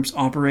mercenary groups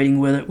operating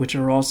with it, which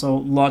are also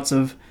lots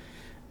of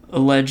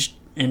alleged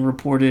and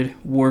reported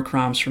war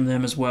crimes from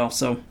them as well.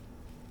 So,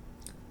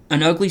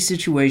 an ugly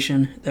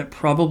situation that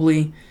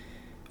probably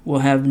will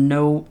have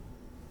no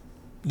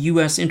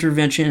U.S.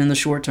 intervention in the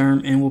short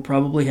term and will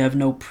probably have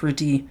no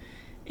pretty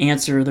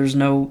answer. There's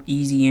no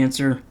easy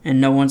answer,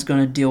 and no one's going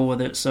to deal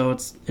with it. So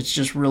it's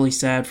just really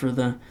sad for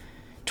the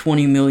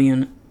 20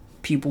 million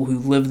people who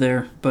live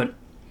there. But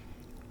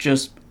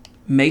just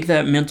make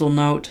that mental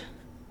note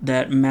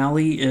that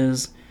Mali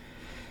is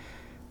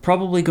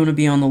probably going to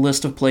be on the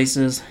list of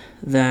places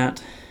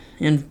that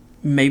in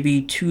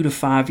maybe 2 to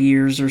 5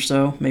 years or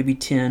so, maybe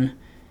 10,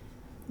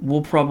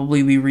 we'll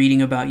probably be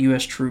reading about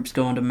U.S. troops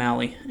going to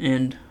Mali.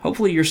 And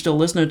hopefully you're still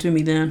listening to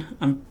me then.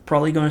 I'm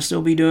probably going to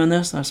still be doing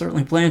this. I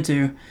certainly plan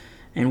to.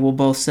 And we'll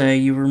both say,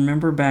 you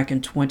remember back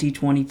in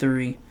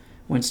 2023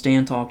 when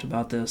Stan talked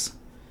about this.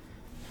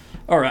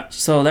 Alright,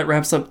 so that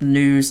wraps up the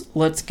news.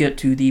 Let's get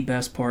to the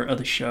best part of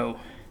the show.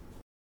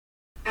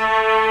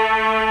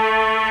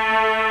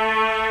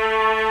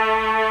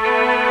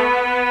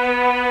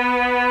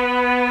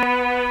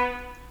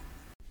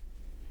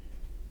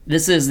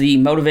 This is the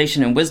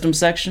motivation and wisdom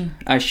section.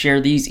 I share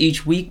these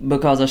each week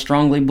because I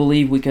strongly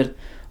believe we could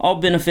all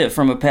benefit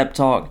from a pep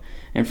talk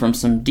and from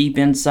some deep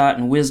insight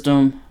and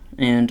wisdom.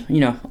 And,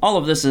 all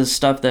of this is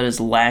stuff that is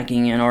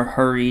lacking in our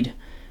hurried,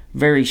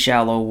 very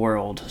shallow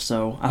world.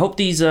 So I hope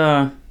these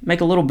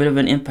make a little bit of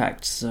an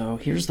impact. So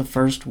here's the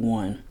first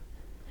one.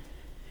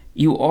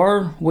 You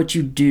are what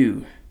you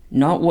do,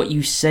 not what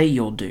you say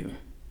you'll do.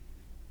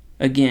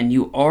 Again,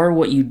 you are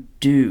what you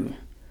do,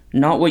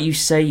 not what you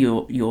say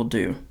you'll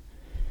do.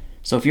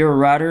 So if you're a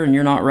writer and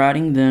you're not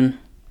writing, then,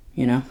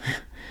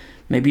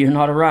 maybe you're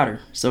not a writer.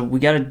 So we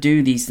got to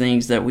do these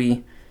things that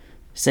we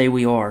say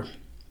we are.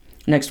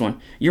 Next one.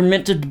 You're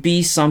meant to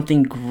be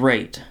something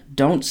great.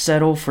 Don't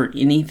settle for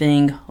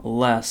anything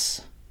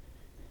less.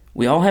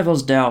 We all have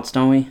those doubts,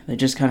 don't we? They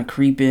just kind of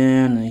creep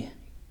in. They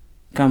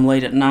come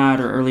late at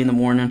night or early in the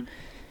morning.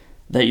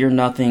 That you're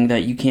nothing,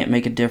 that you can't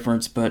make a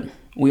difference, but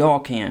we all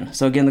can.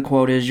 So again, the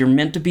quote is, you're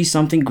meant to be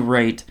something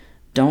great.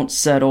 Don't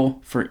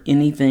settle for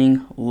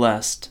anything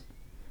less.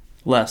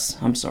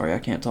 I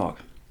can't talk.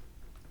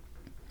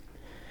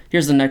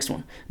 Here's the next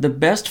one. The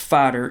best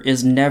fighter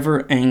is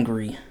never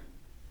angry.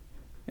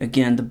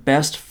 Again, the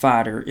best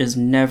fighter is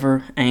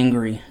never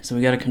angry. So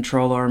we got to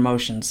control our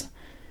emotions.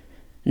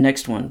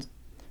 Next one.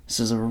 This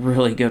is a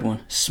really good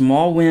one.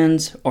 Small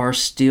wins are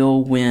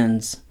still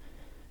wins.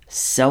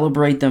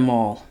 Celebrate them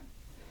all.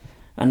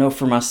 I know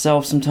for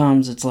myself,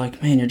 sometimes it's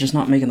like, man, you're just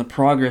not making the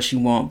progress you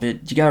want.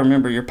 But you got to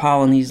remember, you're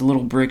piling these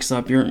little bricks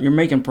up. You're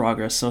making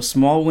progress. So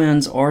small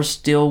wins are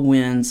still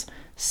wins.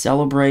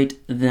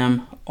 Celebrate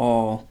them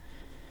all.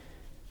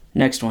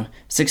 Next one.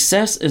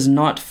 Success is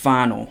not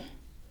final.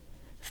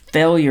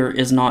 Failure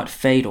is not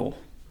fatal.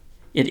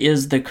 It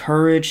is the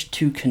courage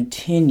to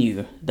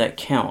continue that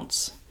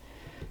counts.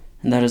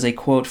 And that is a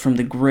quote from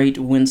the great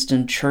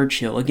Winston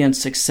Churchill. Again,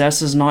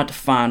 success is not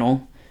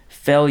final.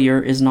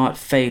 Failure is not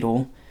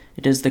fatal.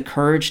 It is the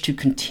courage to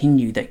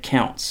continue that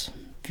counts.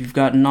 If you've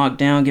gotten knocked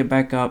down, get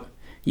back up.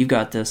 You've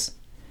got this.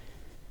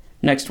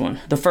 Next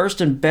one. The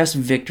first and best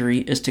victory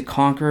is to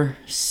conquer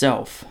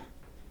self.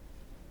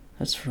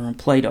 That's from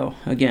Plato.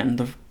 Again,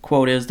 the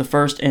quote is, the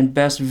first and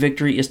best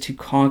victory is to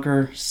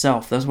conquer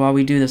self. That's why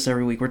we do this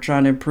every week. We're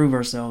trying to improve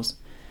ourselves.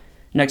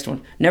 Next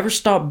one. Never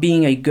stop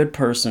being a good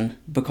person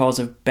because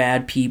of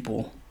bad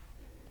people.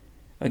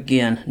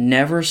 Again,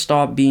 never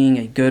stop being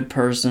a good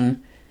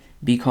person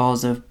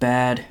because of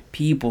bad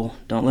people.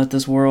 Don't let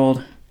this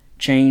world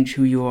change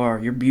who you are.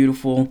 You're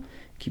beautiful.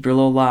 Keep your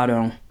little light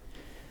on.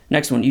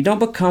 Next one. You don't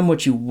become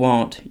what you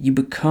want. You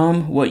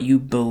become what you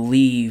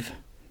believe.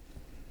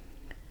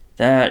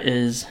 That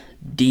is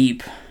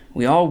deep.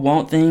 We all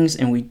want things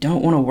and we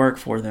don't want to work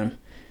for them.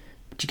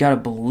 But you got to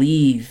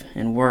believe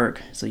and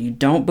work. So you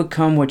don't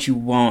become what you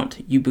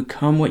want. You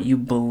become what you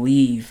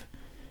believe.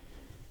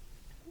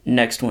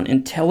 Next one.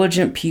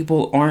 Intelligent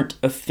people aren't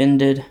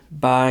offended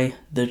by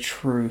the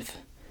truth.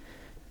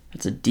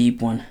 That's a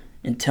deep one.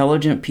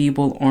 Intelligent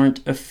people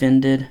aren't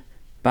offended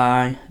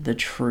by the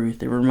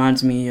truth. It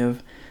reminds me of,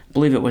 I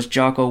believe it was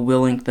Jocko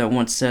Willink that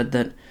once said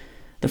that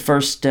the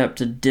first step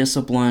to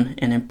discipline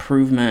and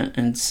improvement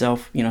and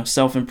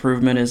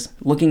self-improvement is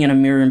looking in a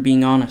mirror and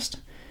being honest.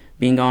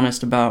 Being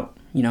honest about,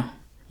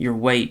 your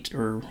weight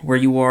or where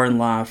you are in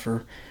life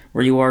or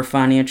where you are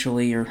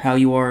financially or how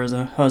you are as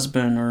a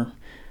husband or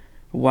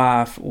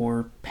wife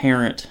or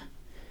parent.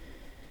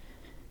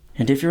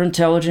 And if you're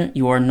intelligent,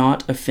 you are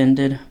not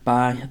offended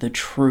by the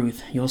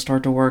truth. You'll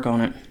start to work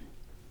on it.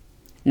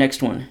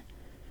 Next one.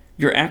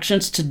 Your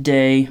actions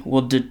today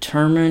will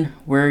determine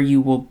where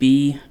you will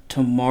be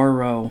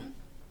tomorrow.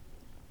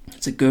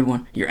 It's a good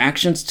one. Your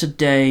actions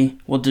today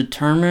will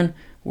determine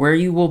where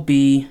you will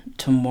be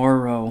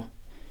tomorrow.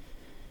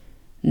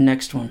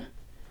 Next one.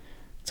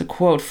 It's a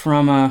quote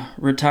from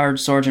retired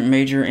Sergeant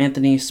Major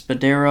Anthony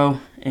Spadaro,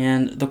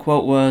 and the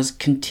quote was,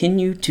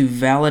 "Continue to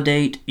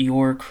validate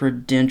your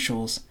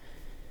credentials."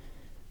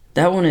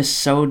 That one is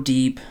so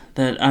deep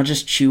that I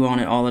just chew on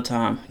it all the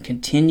time.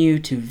 Continue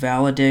to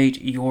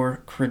validate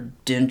your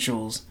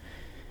credentials.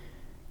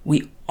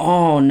 We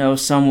all know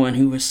someone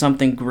who was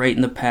something great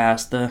in the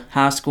past, the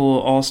high school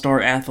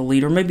all-star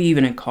athlete, or maybe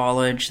even in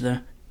college,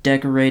 the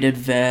decorated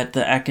vet,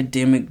 the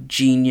academic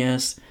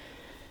genius,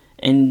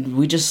 and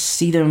we just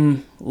see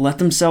them let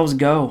themselves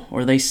go,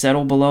 or they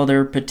settle below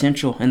their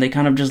potential, and they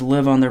kind of just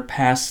live on their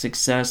past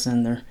success,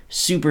 and they're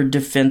super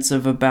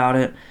defensive about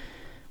it.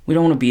 We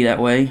don't want to be that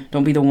way.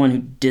 Don't be the one who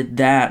did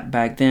that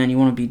back then. You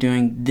want to be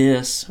doing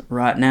this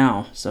right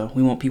now. So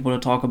we want people to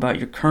talk about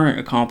your current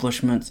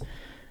accomplishments,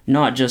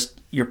 not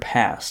just your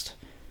past.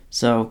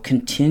 So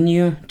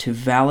continue to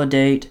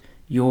validate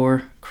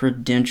your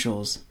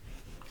credentials.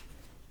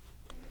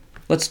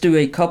 Let's do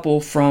a couple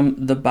from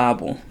the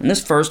Bible. And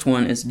this first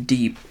one is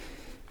deep.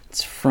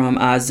 It's from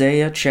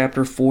Isaiah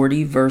chapter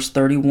 40, verse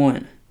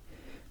 31.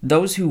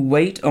 Those who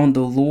wait on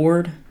the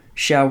Lord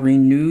shall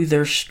renew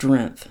their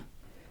strength.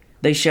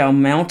 They shall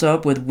mount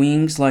up with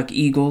wings like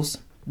eagles.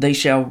 They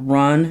shall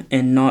run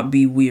and not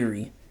be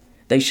weary.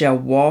 They shall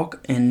walk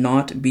and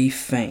not be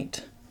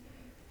faint.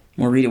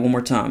 I'm going to read it one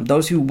more time.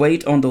 Those who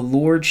wait on the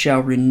Lord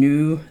shall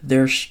renew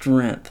their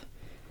strength.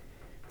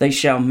 They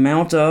shall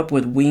mount up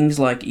with wings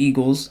like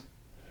eagles.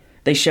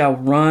 They shall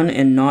run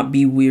and not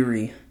be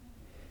weary.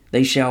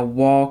 They shall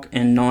walk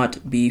and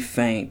not be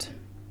faint.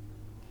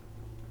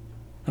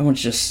 That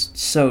one's just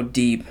so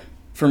deep.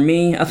 For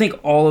me, I think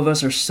all of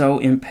us are so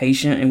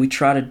impatient and we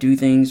try to do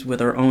things with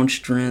our own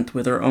strength,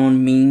 with our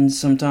own means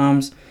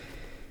sometimes.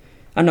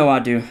 I know I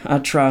do. I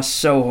try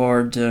so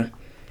hard to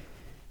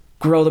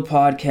grow the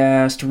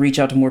podcast, to reach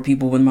out to more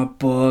people with my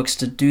books,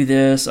 to do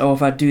this. Oh,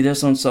 if I do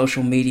this on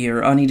social media,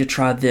 or I need to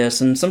try this.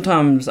 And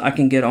sometimes I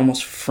can get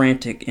almost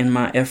frantic in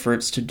my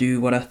efforts to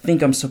do what I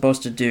think I'm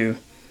supposed to do.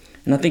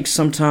 And I think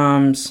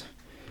sometimes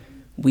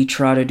we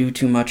try to do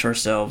too much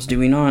ourselves, do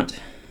we not?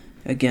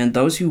 Again,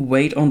 those who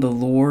wait on the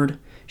Lord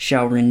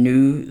shall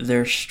renew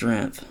their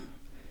strength.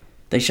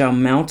 They shall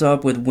mount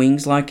up with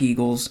wings like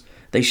eagles.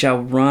 They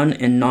shall run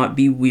and not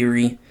be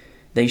weary.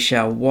 They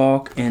shall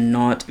walk and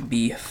not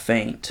be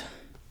faint.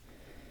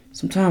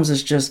 Sometimes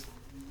it's just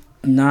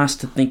nice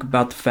to think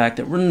about the fact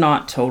that we're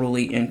not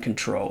totally in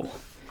control.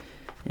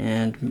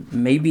 And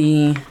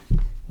maybe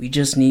we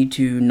just need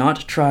to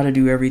not try to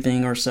do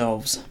everything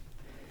ourselves.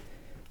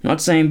 I'm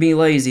not saying be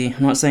lazy.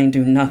 I'm not saying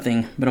do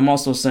nothing. But I'm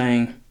also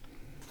saying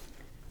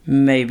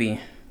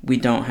maybe we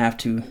don't have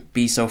to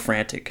be so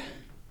frantic.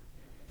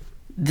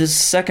 This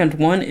second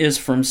one is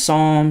from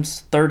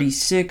Psalms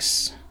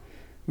 36,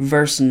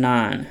 verse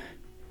 9.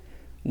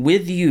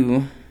 With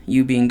you,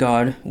 you being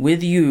God,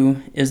 with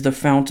you is the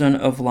fountain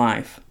of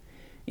life.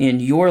 In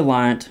your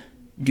light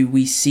do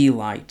we see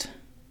light.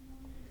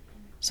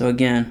 So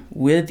again,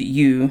 with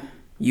you,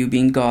 you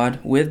being God,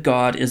 with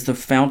God is the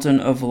fountain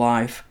of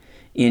life.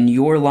 In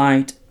your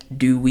light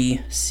do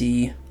we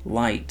see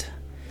light.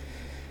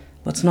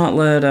 Let's not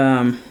let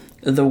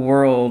the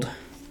world,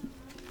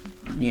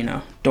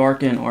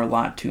 darken our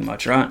light too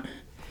much, right?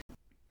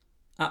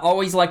 I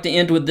always like to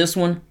end with this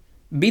one.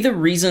 Be the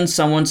reason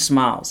someone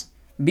smiles.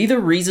 Be the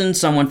reason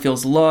someone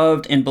feels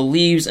loved and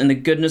believes in the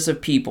goodness of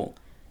people.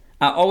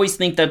 I always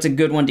think that's a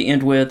good one to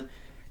end with.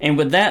 And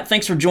with that,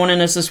 thanks for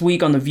joining us this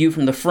week on The View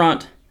from the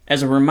Front.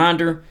 As a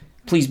reminder,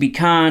 please be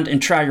kind and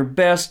try your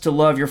best to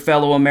love your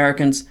fellow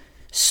Americans.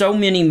 So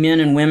many men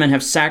and women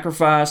have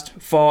sacrificed,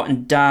 fought,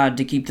 and died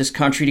to keep this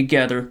country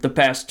together the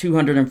past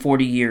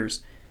 240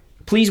 years.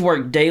 Please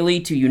work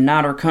daily to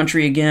unite our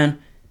country again.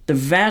 The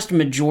vast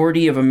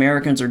majority of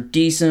Americans are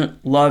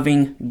decent,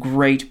 loving,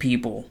 great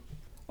people.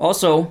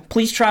 Also,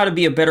 please try to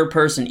be a better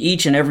person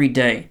each and every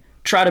day.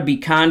 Try to be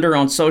kinder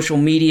on social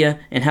media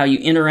and how you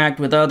interact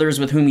with others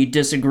with whom you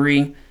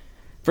disagree.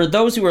 For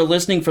those who are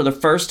listening for the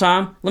first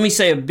time, let me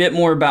say a bit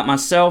more about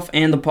myself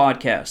and the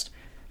podcast.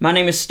 My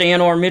name is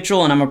Stan R.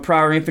 Mitchell, and I'm a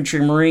prior infantry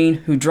Marine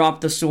who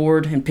dropped the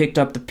sword and picked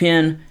up the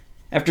pen.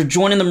 After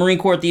joining the Marine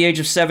Corps at the age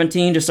of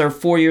 17 to serve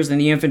 4 years in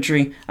the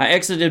infantry, I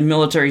exited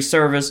military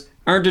service,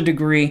 earned a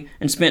degree,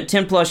 and spent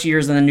 10 plus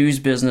years in the news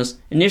business,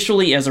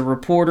 initially as a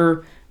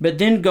reporter, but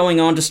then going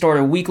on to start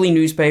a weekly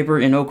newspaper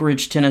in Oak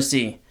Ridge,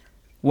 Tennessee.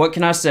 What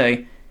can I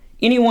say?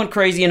 Anyone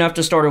crazy enough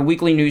to start a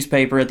weekly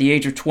newspaper at the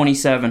age of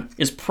 27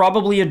 is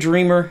probably a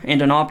dreamer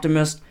and an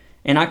optimist,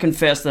 and I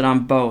confess that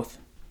I'm both.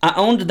 I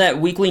owned that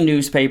weekly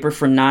newspaper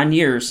for 9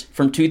 years,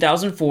 from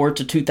 2004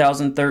 to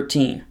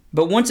 2013.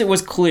 But once it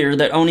was clear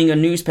that owning a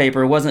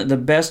newspaper wasn't the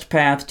best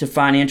path to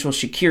financial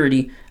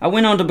security, I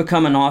went on to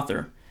become an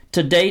author.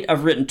 To date,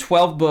 I've written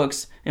 12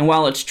 books, and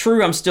while it's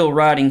true I'm still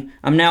writing,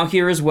 I'm now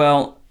here as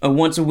well, a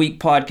once-a-week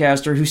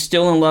podcaster who's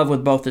still in love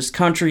with both this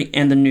country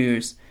and the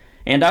news.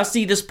 And I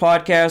see this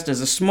podcast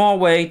as a small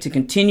way to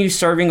continue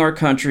serving our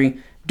country,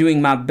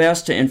 doing my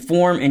best to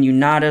inform and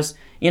unite us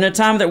in a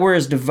time that we're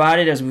as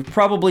divided as we've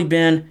probably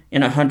been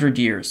in 100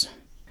 years.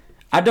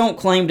 I don't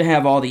claim to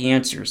have all the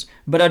answers,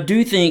 but I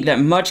do think that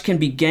much can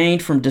be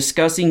gained from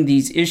discussing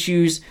these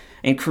issues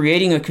and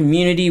creating a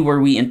community where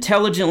we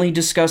intelligently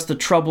discuss the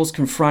troubles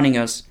confronting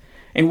us,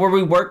 and where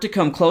we work to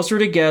come closer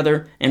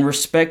together and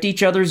respect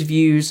each other's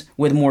views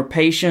with more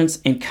patience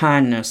and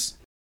kindness.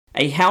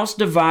 A house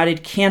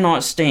divided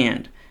cannot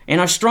stand, And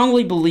I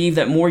strongly believe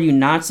that more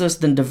unites us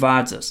than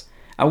divides us.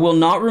 I will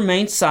not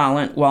remain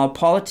silent while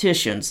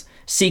politicians,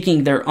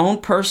 seeking their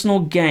own personal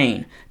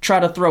gain, try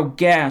to throw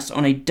gas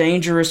on a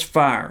dangerous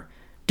fire,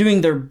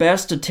 doing their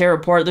best to tear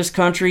apart this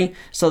country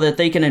so that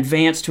they can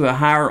advance to a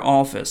higher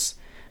office.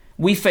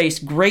 We face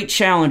great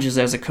challenges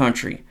as a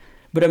country,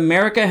 but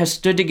America has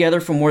stood together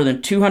for more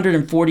than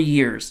 240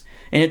 years,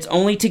 and it's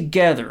only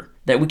together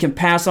that we can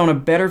pass on a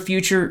better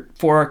future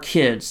for our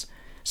kids.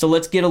 So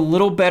let's get a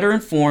little better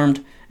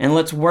informed, and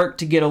let's work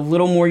to get a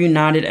little more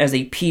united as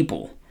a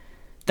people.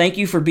 Thank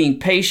you for being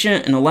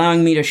patient and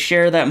allowing me to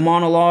share that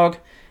monologue.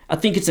 I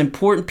think it's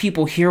important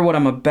people hear what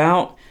I'm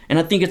about, and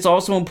I think it's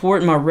also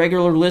important my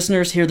regular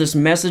listeners hear this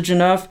message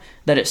enough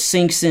that it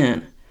sinks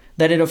in,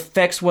 that it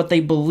affects what they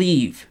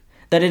believe,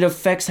 that it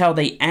affects how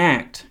they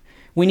act.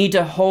 We need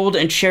to hold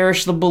and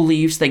cherish the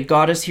beliefs that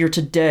got us here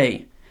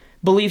today.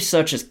 Beliefs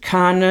such as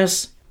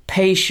kindness,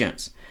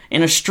 patience,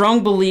 and a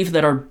strong belief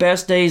that our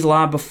best days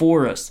lie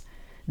before us.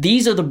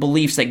 These are the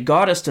beliefs that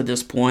got us to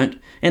this point,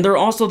 and they're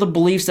also the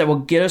beliefs that will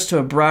get us to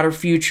a brighter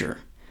future.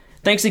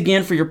 Thanks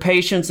again for your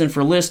patience and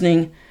for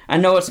listening. I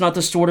know it's not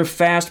the sort of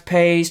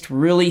fast-paced,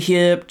 really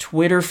hip,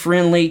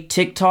 Twitter-friendly,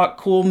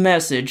 TikTok-cool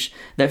message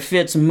that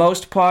fits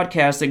most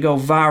podcasts that go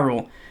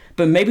viral,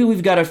 but maybe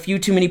we've got a few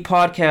too many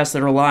podcasts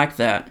that are like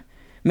that.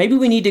 Maybe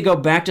we need to go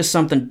back to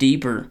something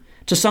deeper,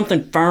 to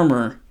something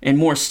firmer and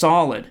more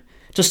solid,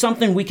 to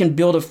something we can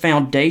build a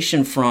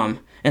foundation from,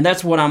 and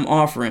that's what I'm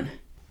offering.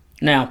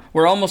 Now,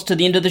 we're almost to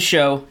the end of the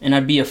show, and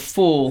I'd be a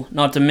fool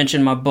not to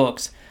mention my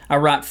books. I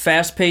write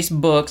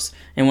fast-paced books,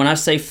 and when I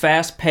say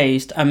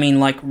fast-paced, I mean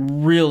like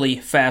really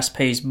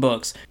fast-paced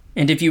books.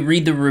 And if you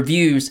read the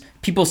reviews,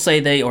 people say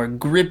they are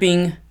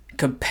gripping,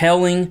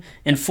 compelling,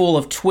 and full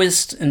of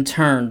twists and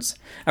turns.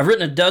 I've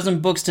written a dozen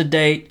books to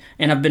date,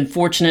 and I've been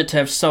fortunate to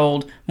have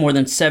sold more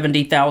than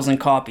 70,000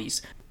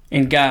 copies.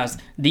 And guys,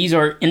 these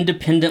are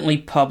independently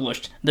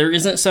published. There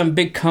isn't some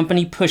big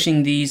company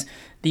pushing these.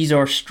 These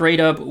are straight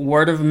up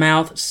word of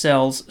mouth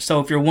sales. So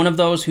if you're one of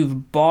those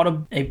who've bought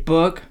a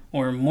book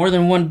or more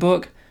than one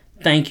book,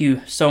 thank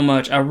you so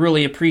much. I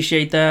really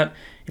appreciate that.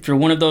 If you're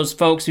one of those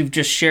folks who've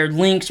just shared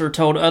links or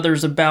told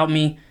others about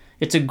me,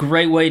 it's a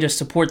great way to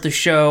support the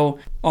show.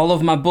 All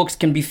of my books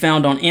can be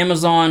found on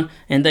Amazon,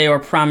 and they are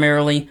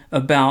primarily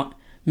about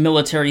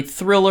military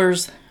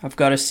thrillers. I've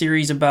got a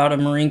series about a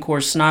Marine Corps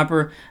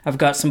sniper. I've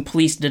got some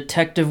police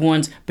detective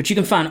ones, but you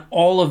can find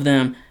all of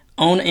them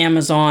on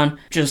Amazon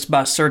just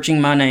by searching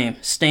my name,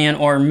 Stan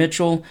R.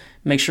 Mitchell.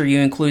 Make sure you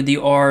include the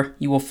R.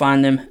 You will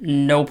find them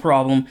no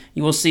problem.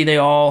 You will see they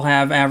all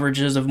have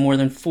averages of more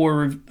than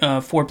 4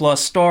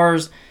 plus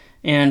stars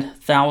and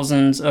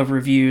thousands of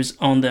reviews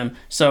on them.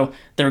 So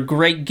they're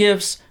great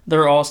gifts.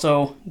 They're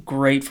also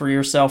great for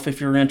yourself if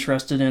you're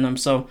interested in them.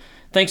 So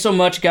thanks so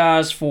much,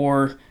 guys,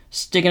 for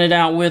sticking it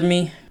out with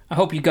me. I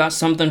hope you got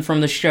something from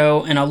the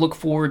show, and I look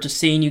forward to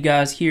seeing you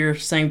guys here,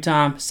 same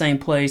time, same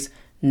place,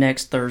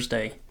 next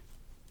Thursday.